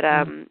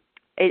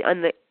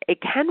it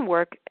can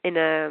work in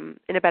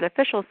a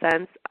beneficial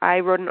sense. I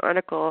wrote an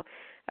article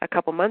a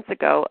couple months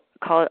ago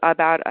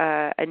about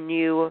a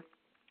new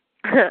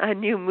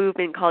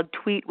movement called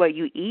Tweet What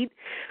You Eat,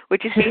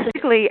 which is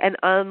basically an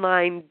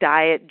online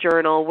diet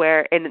journal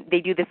and they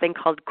do this thing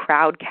called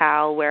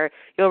CrowdCal, where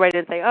you'll write in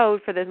and say,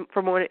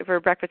 for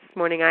breakfast this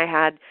morning I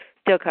had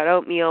steel cut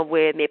oatmeal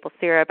with maple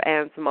syrup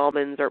and some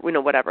almonds, or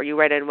whatever. You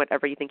write in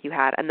whatever you think you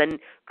had, and then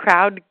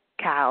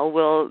CrowdCal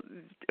will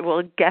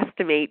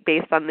guesstimate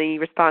based on the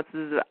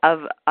responses of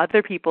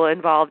other people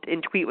involved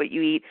in Tweet What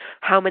You Eat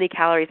how many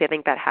calories they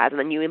think that has, and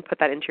then you input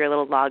that into your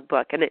little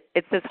logbook. And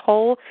it's this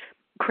whole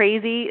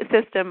crazy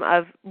system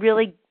of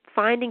really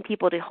finding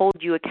people to hold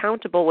you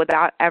accountable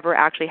without ever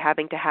actually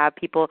having to have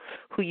people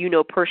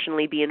who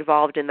personally be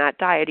involved in that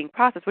dieting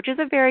process, which is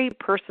a very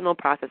personal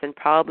process, and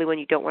probably when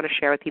you don't want to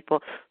share with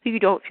people who you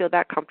don't feel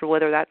that comfortable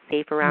with or that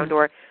safe around,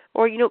 or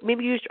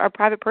maybe you are a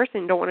private person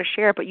and don't want to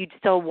share, but you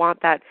still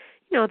want that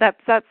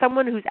that's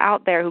someone who's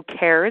out there who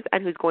cares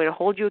and who's going to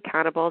hold you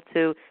accountable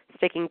to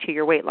sticking to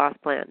your weight loss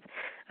plans.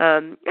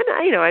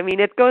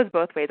 It goes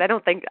both ways. I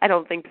don't think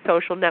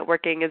social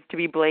networking is to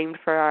be blamed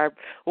for our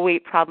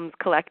weight problems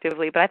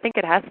collectively, but I think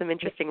it has some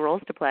interesting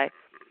roles to play.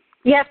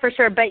 Yeah, for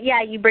sure. But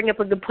yeah, you bring up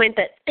a good point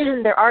that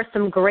there are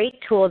some great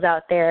tools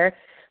out there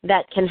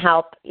that can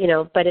help,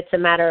 but it's a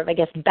matter of, I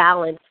guess,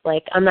 balance.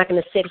 Like, I'm not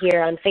going to sit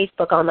here on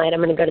Facebook all night.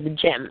 I'm going to go to the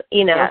gym,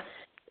 Yeah.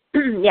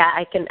 Yeah,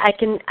 I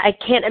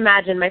can't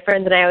imagine. My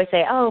friends and I always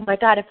say, oh my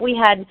God, if we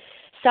had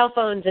cell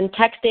phones and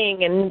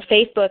texting and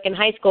Facebook in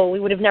high school, we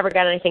would have never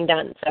got anything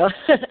done. So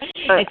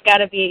it's got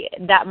to be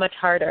that much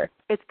harder.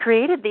 It's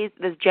created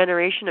this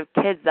generation of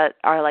kids that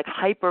are like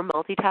hyper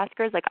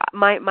multitaskers. Like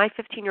my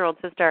 15-year-old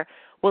sister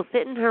will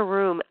sit in her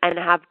room and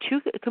have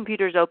 2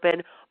 computers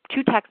open,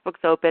 2 textbooks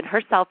open,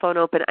 her cell phone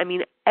open. I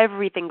mean,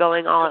 everything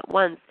going all at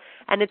once.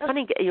 And it's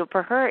funny,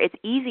 for her, it's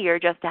easier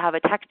just to have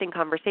a texting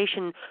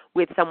conversation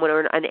with someone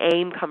or an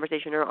AIM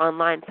conversation or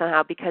online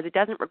somehow because it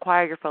doesn't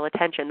require your full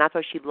attention. That's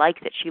why she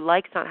likes it. She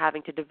likes not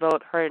having to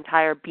devote her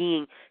entire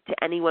being to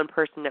any one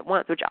person at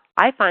once, which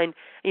I find,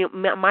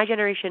 my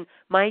generation,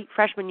 my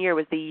freshman year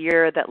was the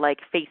year that like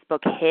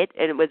Facebook hit,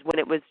 and it was when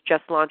it was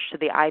just launched to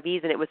the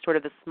Ivies, and it was sort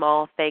of a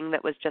small thing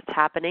that was just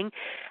happening.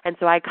 And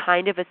so I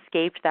kind of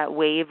escaped that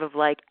wave of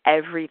like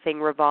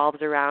everything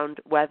revolves around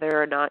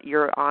whether or not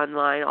you're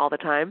online all the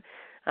time.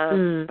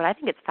 But I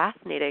think it's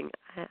fascinating.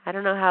 I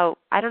don't know how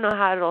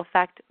it'll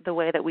affect the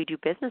way that we do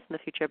business in the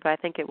future, but I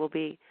think it will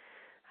be.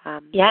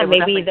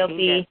 Maybe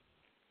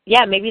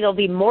there'll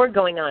be more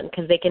going on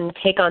because they can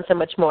take on so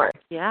much more.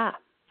 Yeah.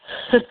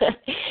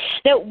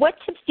 Now, what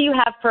tips do you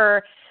have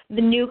for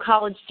the new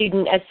college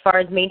student as far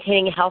as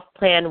maintaining a health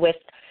plan with,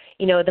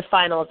 the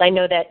finals? I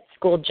know that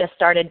school just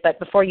started, but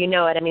before you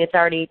know it, it's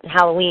already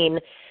Halloween.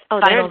 Oh,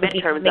 there's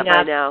midterms up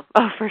right now.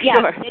 Oh, for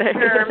sure.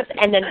 Midterms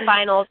and then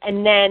finals,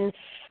 and then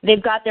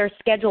they've got their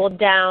schedule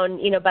down,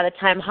 by the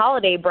time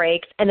holiday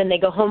breaks, and then they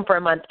go home for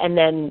a month, and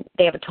then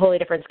they have a totally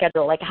different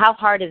schedule. Like, how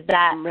hard is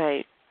that?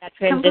 Right. That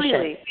transition?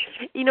 Completely.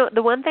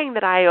 The one thing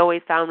that I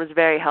always found was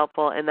very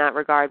helpful in that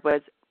regard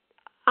was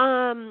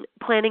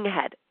planning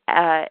ahead.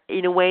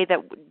 In a way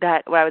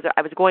that what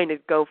I was going to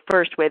go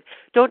first with,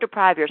 don't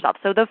deprive yourself.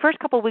 So the first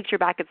couple of weeks you're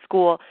back at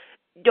school,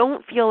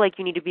 don't feel like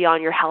you need to be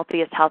on your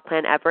healthiest health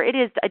plan ever.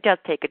 It does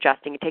take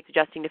adjusting. It takes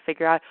adjusting to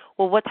figure out,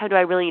 well, what time do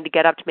I really need to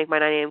get up to make my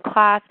 9 a.m.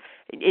 class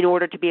in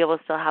order to be able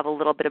to still have a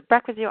little bit of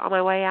breakfast on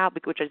my way out,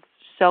 which is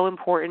so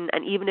important.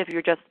 And even if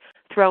you're just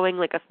throwing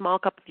like a small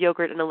cup of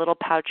yogurt and a little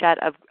pouchette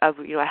of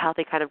a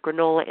healthy kind of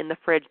granola in the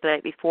fridge the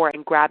night before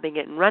and grabbing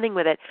it and running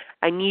with it,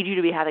 I need you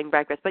to be having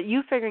breakfast. But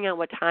you figuring out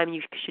what time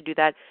you should do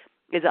that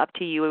is up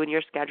to you and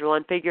your schedule,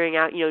 and figuring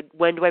out,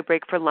 when do I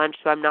break for lunch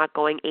so I'm not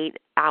going 8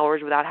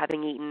 hours without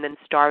having eaten and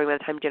starving by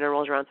the time dinner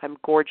rolls around, so I'm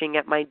gorging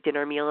at my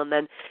dinner meal, and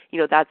then,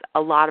 that's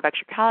a lot of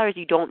extra calories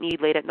you don't need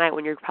late at night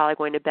when you're probably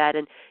going to bed,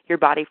 and your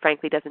body,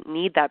 frankly, doesn't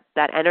need that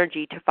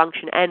energy to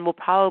function and will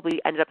probably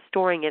end up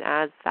storing it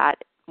as fat,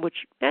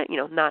 which,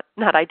 not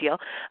ideal.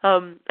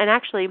 And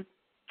actually,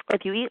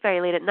 if you eat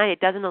very late at night, it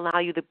doesn't allow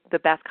you the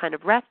best kind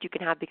of rest you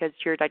can have because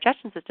your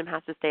digestion system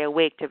has to stay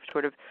awake to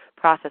sort of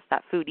process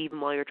that food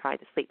even while you're trying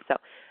to sleep. So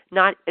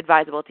not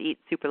advisable to eat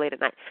super late at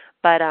night.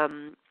 But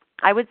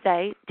I would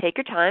say take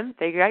your time,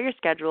 figure out your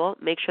schedule,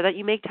 make sure that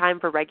you make time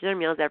for regular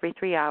meals every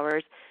 3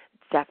 hours,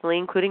 definitely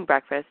including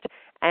breakfast.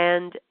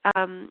 And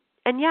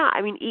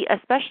eat,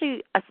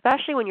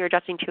 especially when you're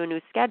adjusting to a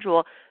new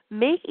schedule,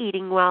 make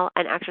eating well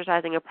and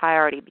exercising a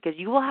priority because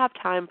you will have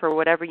time for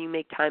whatever you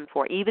make time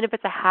for, even if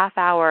it's a half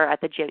hour at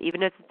the gym,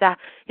 even if it's a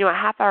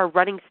half hour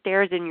running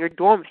stairs in your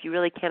dorm if you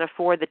really can't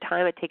afford the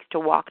time it takes to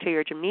walk to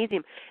your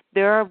gymnasium.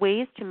 There are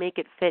ways to make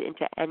it fit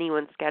into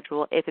anyone's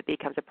schedule if it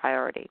becomes a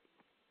priority.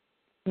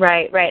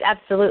 Right,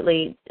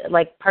 absolutely.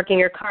 Like parking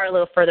your car a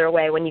little further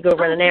away when you go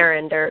run an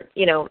errand or,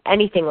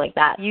 anything like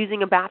that.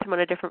 Using a bathroom on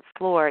a different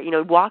floor,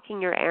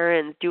 walking your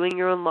errands, doing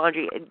your own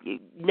laundry. You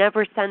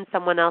never send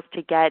someone else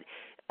to get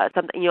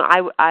something.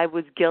 I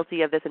was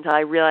guilty of this until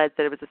I realized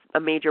that it was a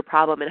major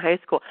problem in high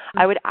school. Mm-hmm.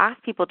 I would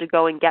ask people to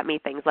go and get me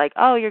things like,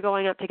 oh, you're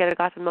going up to get a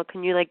glass of milk.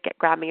 Can you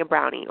grab me a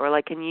brownie?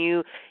 Or can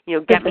you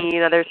get me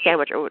another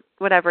sandwich or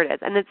whatever it is?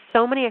 And it's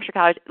so many extra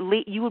calories.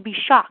 You would be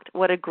shocked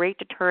what a great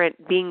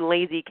deterrent being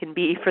lazy can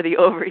be for the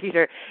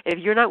overeater. If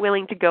you're not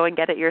willing to go and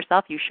get it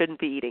yourself, you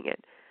shouldn't be eating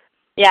it.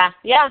 Yeah,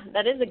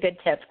 that is a good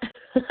tip.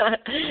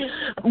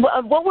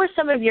 What were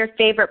some of your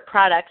favorite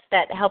products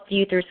that helped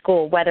you through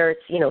school, whether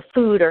it's,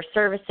 food or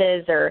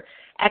services or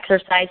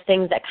exercise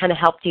things that kind of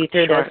helped you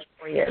through those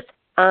 4 years?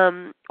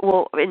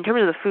 Well, in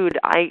terms of the food,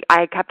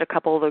 I kept a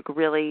couple of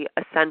really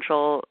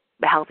essential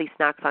healthy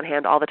snacks on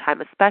hand all the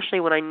time, especially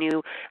when I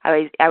knew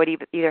I would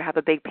either have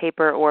a big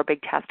paper or a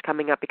big test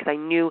coming up because I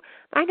know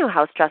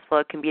how stressful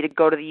it can be to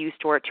go to the U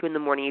store at 2 in the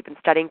morning. You've been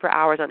studying for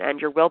hours on end.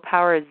 Your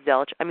willpower is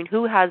zilch.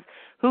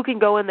 Who can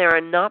go in there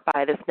and not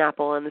buy the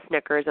Snapple and the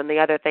Snickers and the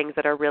other things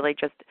that are really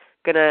just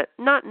going to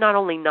not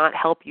only not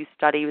help you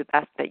study the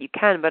best that you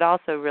can, but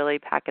also really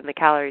pack in the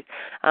calories.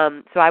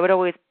 So I would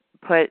always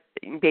put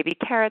baby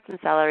carrots and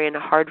celery and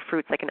hard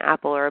fruits like an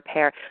apple or a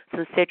pear,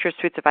 some citrus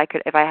fruits if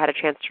I had a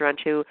chance to run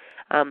to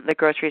the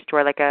grocery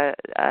store, like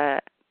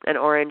an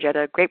orange and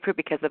a grapefruit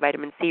because the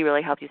vitamin C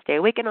really helps you stay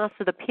awake, and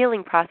also the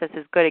peeling process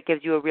is good. It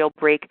gives you a real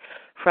break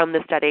from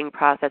the studying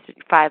process.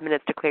 5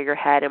 minutes to clear your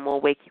head and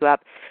will wake you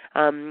up.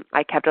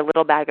 I kept a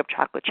little bag of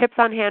chocolate chips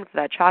on hand for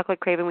that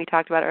chocolate craving we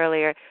talked about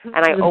earlier,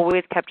 and I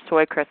always kept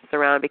soy crisps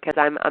around because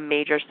I'm a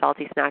major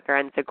salty snacker,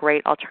 and it's a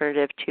great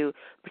alternative to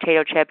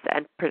potato chips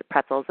and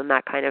pretzels and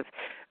that kind of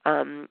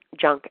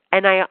junk.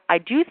 And I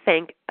do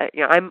think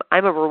I'm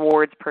a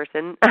rewards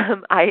person.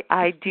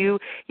 I do,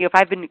 if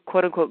I've been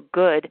quote unquote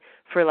good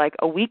for like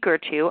a week or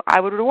two, I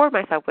would reward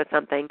myself with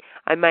something.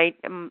 I might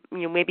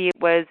maybe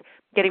it was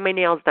getting my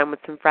nails done with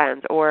some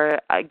friends, or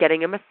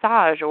getting a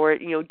massage, or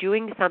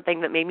doing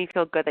something that made me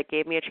feel good, that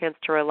gave me a chance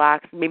to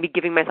relax. Maybe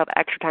giving myself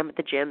extra time at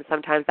the gym.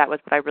 Sometimes that was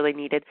what I really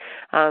needed.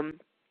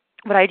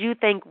 But I do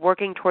think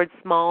working towards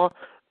small,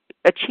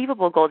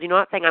 achievable goals. You're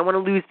not saying I want to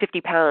lose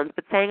 50 pounds,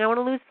 but saying I want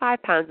to lose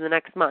 5 pounds in the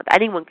next month.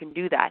 Anyone can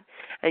do that,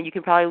 and you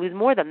can probably lose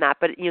more than that.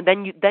 But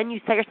then you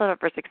set yourself up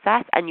for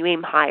success and you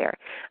aim higher.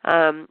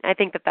 I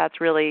think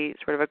that's really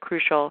sort of a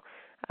crucial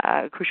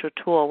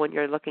tool when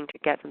you're looking to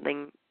get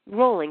something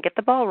rolling, get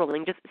the ball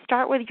rolling. Just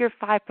start with your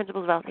 5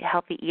 principles of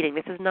healthy eating.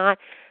 This is not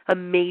a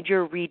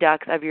major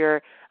redux of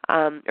your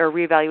or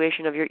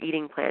reevaluation of your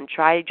eating plan.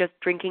 Try just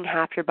drinking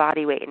half your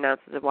body weight in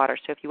ounces of water.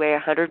 So if you weigh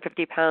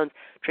 150 pounds,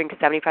 drink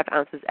 75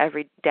 ounces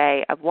every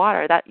day of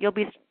water. That you'll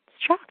be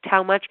shocked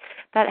how much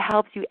that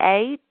helps you,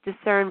 A,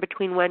 discern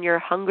between when you're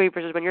hungry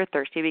versus when you're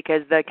thirsty,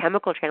 because the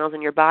chemical channels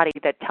in your body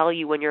that tell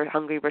you when you're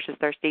hungry versus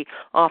thirsty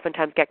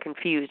oftentimes get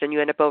confused and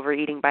you end up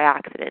overeating by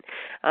accident.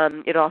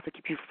 It'll also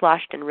keep you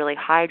flushed and really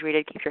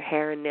hydrated, keep your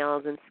hair and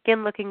nails and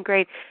skin looking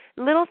great.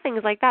 Little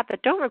things like that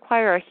don't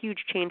require a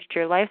huge change to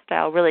your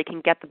lifestyle really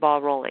can get the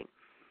ball rolling.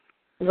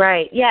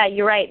 Right. Yeah,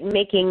 you're right.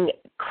 Making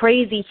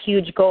crazy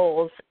huge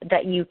goals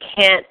that you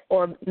can't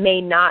or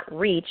may not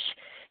reach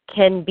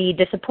can be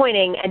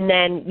disappointing, and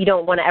then you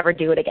don't want to ever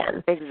do it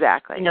again.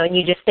 Exactly. And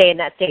you just stay in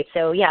that state.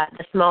 So yeah,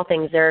 the small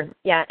things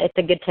it's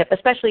a good tip,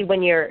 especially when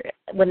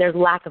there's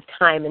lack of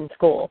time in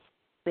school.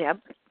 Yeah,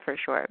 for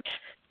sure.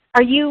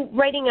 Are you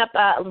writing a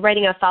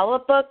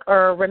follow-up book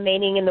or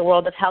remaining in the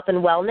world of health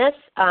and wellness?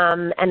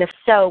 And if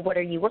so, what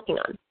are you working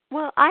on?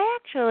 Well, I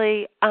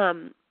actually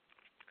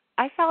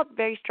I felt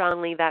very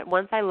strongly that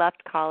once I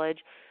left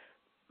college,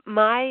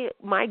 my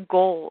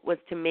goal was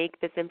to make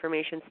this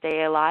information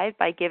stay alive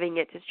by giving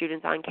it to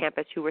students on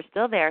campus who were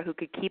still there, who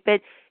could keep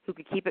it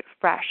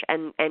fresh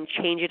and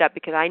change it up.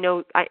 Because I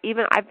know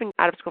I've been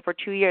out of school for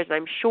 2 years, and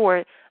I'm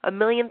sure a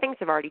million things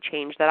have already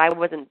changed that I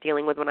wasn't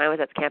dealing with when I was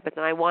at campus,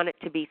 and I want it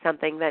to be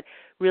something that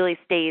really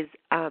stays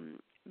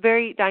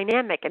very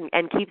dynamic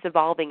and keeps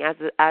evolving as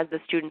the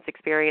student's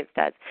experience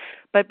does.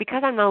 But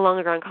because I'm no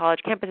longer on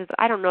college campuses,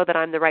 I don't know that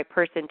I'm the right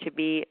person to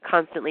be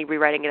constantly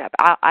rewriting it up.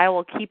 I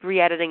will keep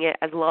re-editing it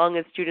as long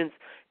as students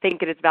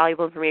think it is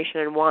valuable information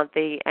and want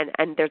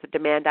and there's a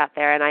demand out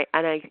there. And I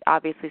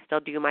obviously still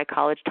do my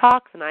college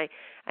talks, and I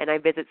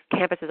visit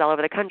campuses all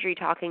over the country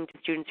talking to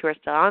students who are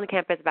still on the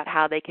campus about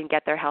how they can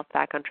get their health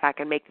back on track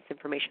and make this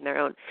information their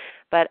own.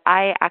 But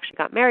I actually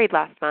got married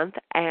last month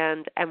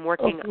and am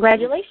working. Oh,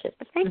 congratulations.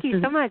 Thank you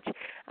so much.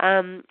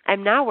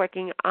 I'm now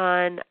working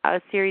on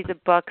a series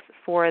of books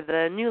for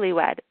the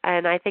newlywed,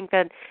 and I think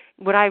that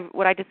what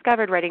I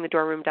discovered writing the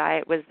Dorm Room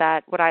Diet was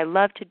that what I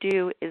love to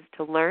do is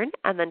to learn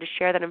and then to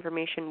share that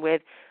information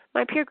with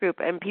my peer group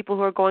and people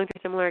who are going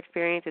through similar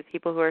experiences,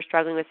 people who are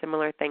struggling with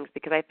similar things,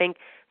 because I think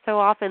so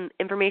often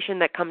information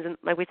that comes in,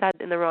 like we said,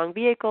 in the wrong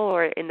vehicle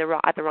or at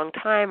the wrong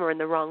time or in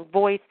the wrong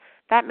voice,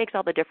 that makes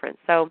all the difference.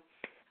 So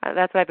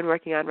that's what I've been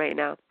working on right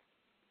now.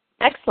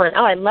 Excellent.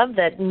 Oh, I love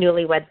the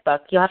Newlyweds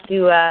book. You'll have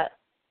to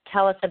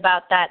tell us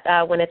about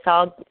that when it's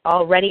all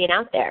ready and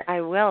out there.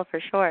 I will, for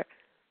sure.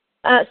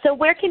 So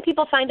where can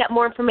people find out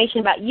more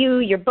information about you,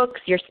 your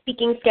books, your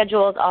speaking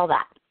schedules, all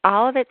that?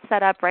 All of it's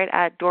set up right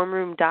at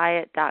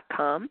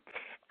dormroomdiet.com,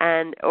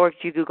 or if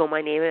you Google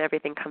my name and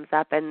everything comes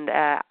up. And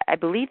I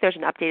believe there's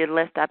an updated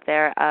list up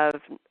there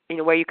of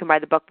where you can buy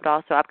the book, but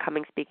also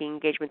upcoming speaking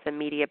engagements and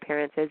media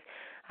appearances.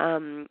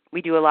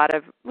 We do a lot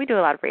of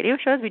radio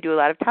shows, we do a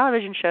lot of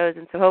television shows,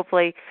 and so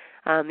hopefully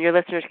your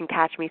listeners can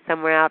catch me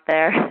somewhere out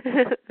there.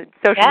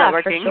 Social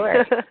networking.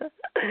 For sure.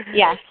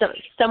 Yeah, so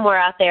somewhere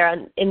out there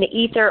in the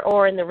ether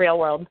or in the real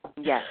world.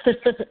 Yes.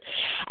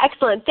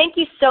 Excellent. Thank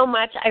you so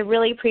much. I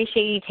really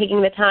appreciate you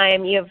taking the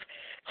time. You have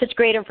such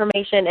great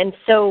information and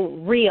so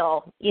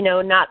real,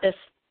 not this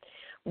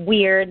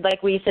weird,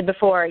 like we said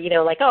before,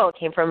 like, oh, it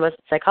came from a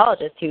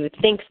psychologist who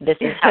thinks this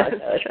is how it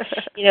goes.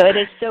 It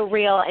is so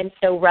real and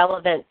so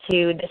relevant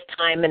to this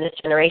time and this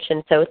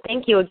generation. So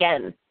thank you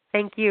again.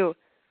 Thank you.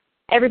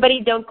 Everybody,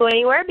 don't go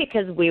anywhere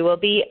because we will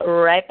be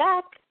right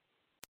back.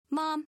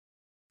 Mom,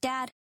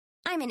 Dad,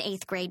 I'm in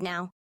 8th grade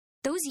now.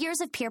 Those years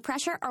of peer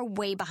pressure are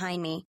way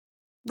behind me.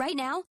 Right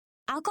now,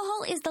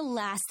 alcohol is the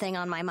last thing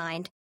on my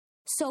mind.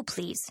 So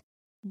please,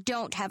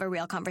 don't have a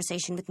real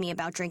conversation with me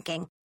about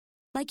drinking.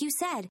 Like you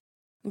said,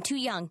 I'm too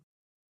young,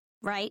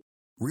 right?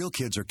 Real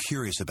kids are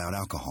curious about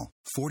alcohol.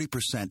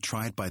 40%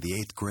 try it by the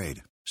 8th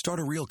grade. Start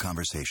a real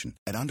conversation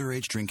at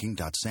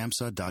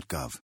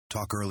underagedrinking.samhsa.gov.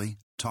 Talk early,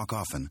 talk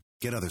often,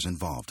 get others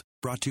involved.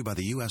 Brought to you by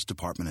the U.S.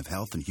 Department of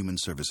Health and Human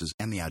Services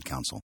and the Ad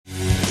Council.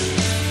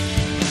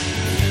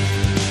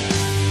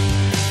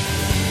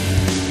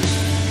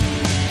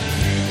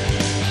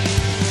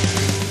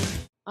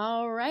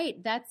 All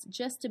right, that's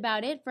just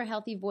about it for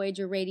Healthy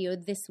Voyager Radio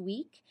this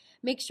week.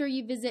 Make sure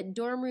you visit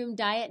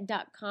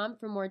dormroomdiet.com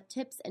for more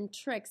tips and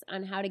tricks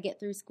on how to get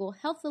through school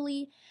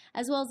healthily,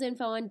 as well as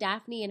info on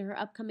Daphne and her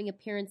upcoming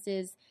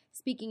appearances,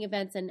 speaking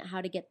events, and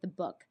how to get the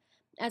book.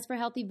 As for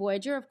Healthy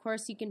Voyager, of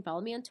course, you can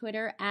follow me on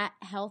Twitter at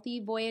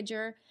Healthy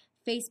Voyager,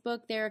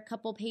 Facebook, there are a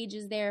couple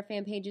pages there,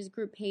 fan pages,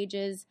 group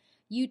pages,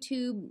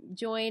 YouTube,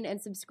 join and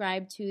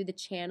subscribe to the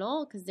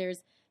channel because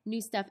there's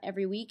new stuff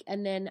every week.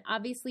 And then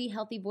obviously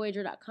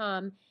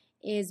healthyvoyager.com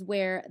is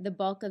where the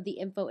bulk of the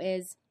info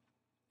is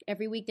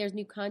Every week there's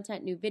new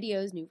content, new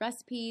videos, new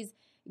recipes,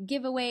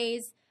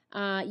 giveaways.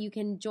 You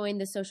can join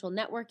the social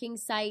networking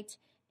site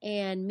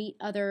and meet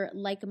other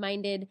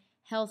like-minded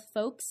health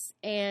folks.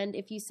 And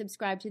if you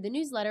subscribe to the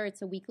newsletter,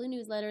 it's a weekly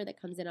newsletter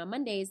that comes in on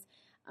Mondays,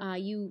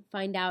 you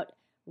find out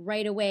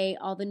right away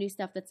all the new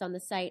stuff that's on the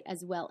site,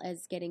 as well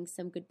as getting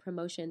some good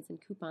promotions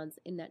and coupons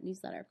in that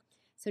newsletter.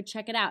 So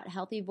check it out,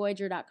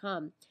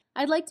 healthyvoyager.com.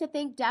 I'd like to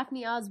thank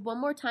Daphne Oz one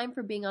more time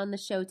for being on the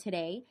show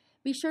today.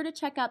 Be sure to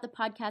check out the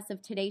podcast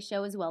of today's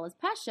show as well as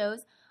past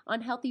shows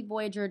on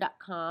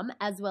healthyvoyager.com,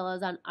 as well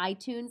as on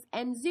iTunes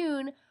and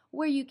Zune,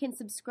 where you can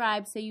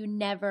subscribe so you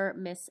never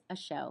miss a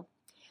show.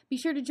 Be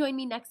sure to join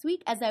me next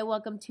week as I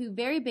welcome two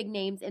very big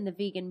names in the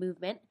vegan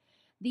movement.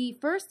 The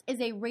first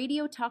is a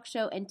radio talk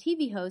show and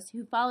TV host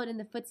who followed in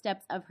the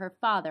footsteps of her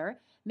father,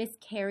 Miss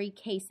Carrie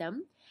Kasem,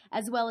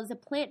 as well as a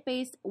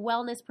plant-based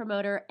wellness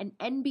promoter and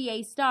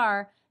NBA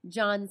star,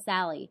 John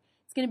Sally.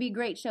 It's going to be a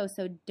great show,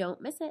 so don't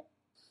miss it.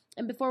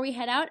 And before we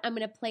head out, I'm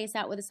going to play us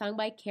out with a song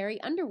by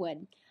Carrie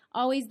Underwood.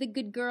 Always the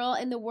good girl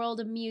in the world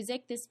of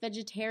music, this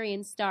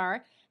vegetarian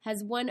star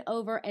has won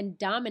over and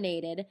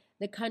dominated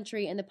the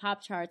country and the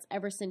pop charts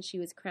ever since she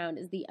was crowned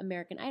as the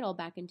American Idol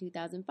back in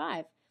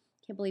 2005.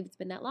 Can't believe it's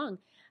been that long.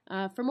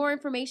 For more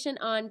information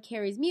on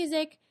Carrie's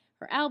music,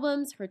 her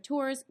albums, her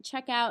tours,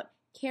 check out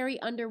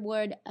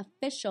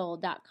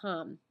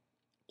CarrieUnderwoodOfficial.com.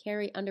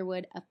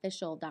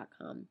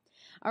 CarrieUnderwoodOfficial.com.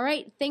 All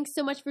right, thanks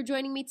so much for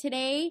joining me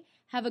today.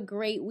 Have a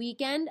great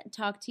weekend.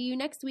 Talk to you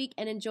next week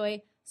and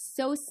enjoy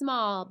So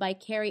Small by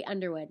Carrie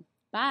Underwood.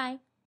 Bye.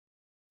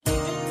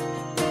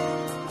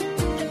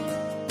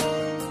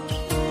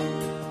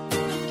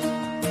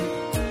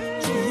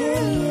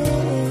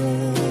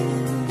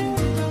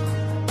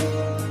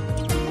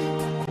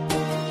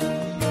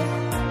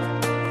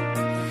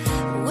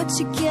 What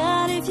you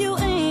got if you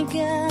ain't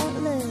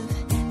got love?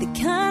 The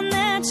kind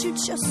that you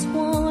just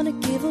want to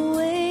give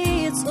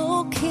away. It's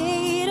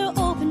okay to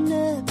open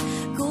up.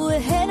 Go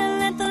ahead and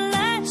let the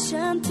light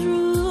shine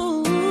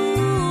through.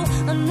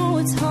 I know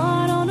it's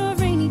hard on a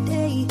rainy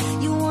day.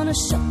 You want to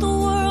shut the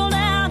world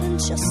out and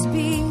just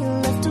be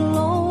left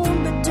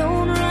alone. But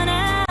don't run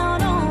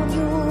out on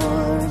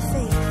your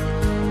faith.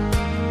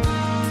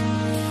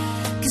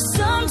 'Cause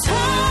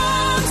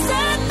sometimes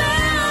that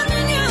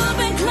mountain you've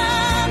been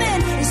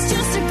climbing is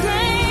just a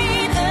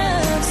grain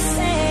of sand.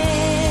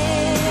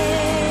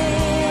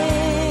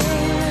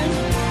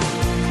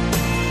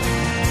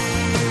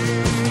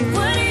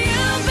 What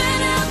you've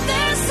been out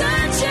there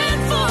searching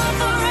for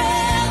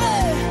forever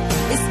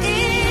is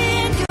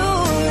in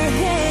your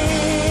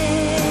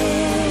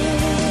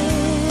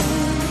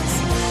hands.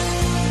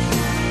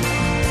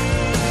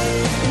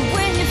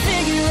 When you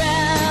figure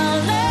out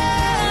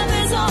love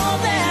is all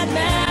that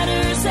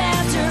matters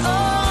after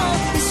all,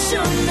 it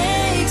sure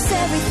makes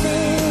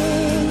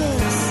everything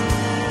else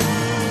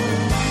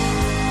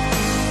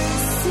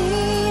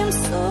seem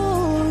so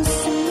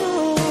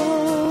small.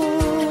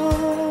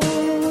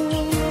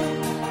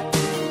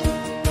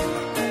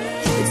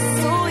 It's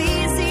so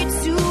easy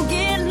to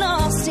get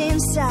lost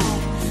inside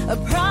a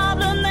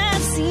problem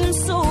that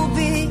seems so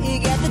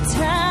big at the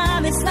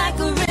time. It's like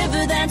a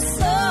river that's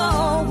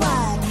so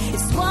wide, it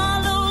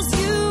swallows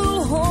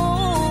you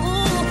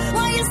whole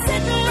while you're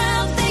sitting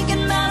around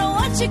thinking about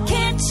what you can't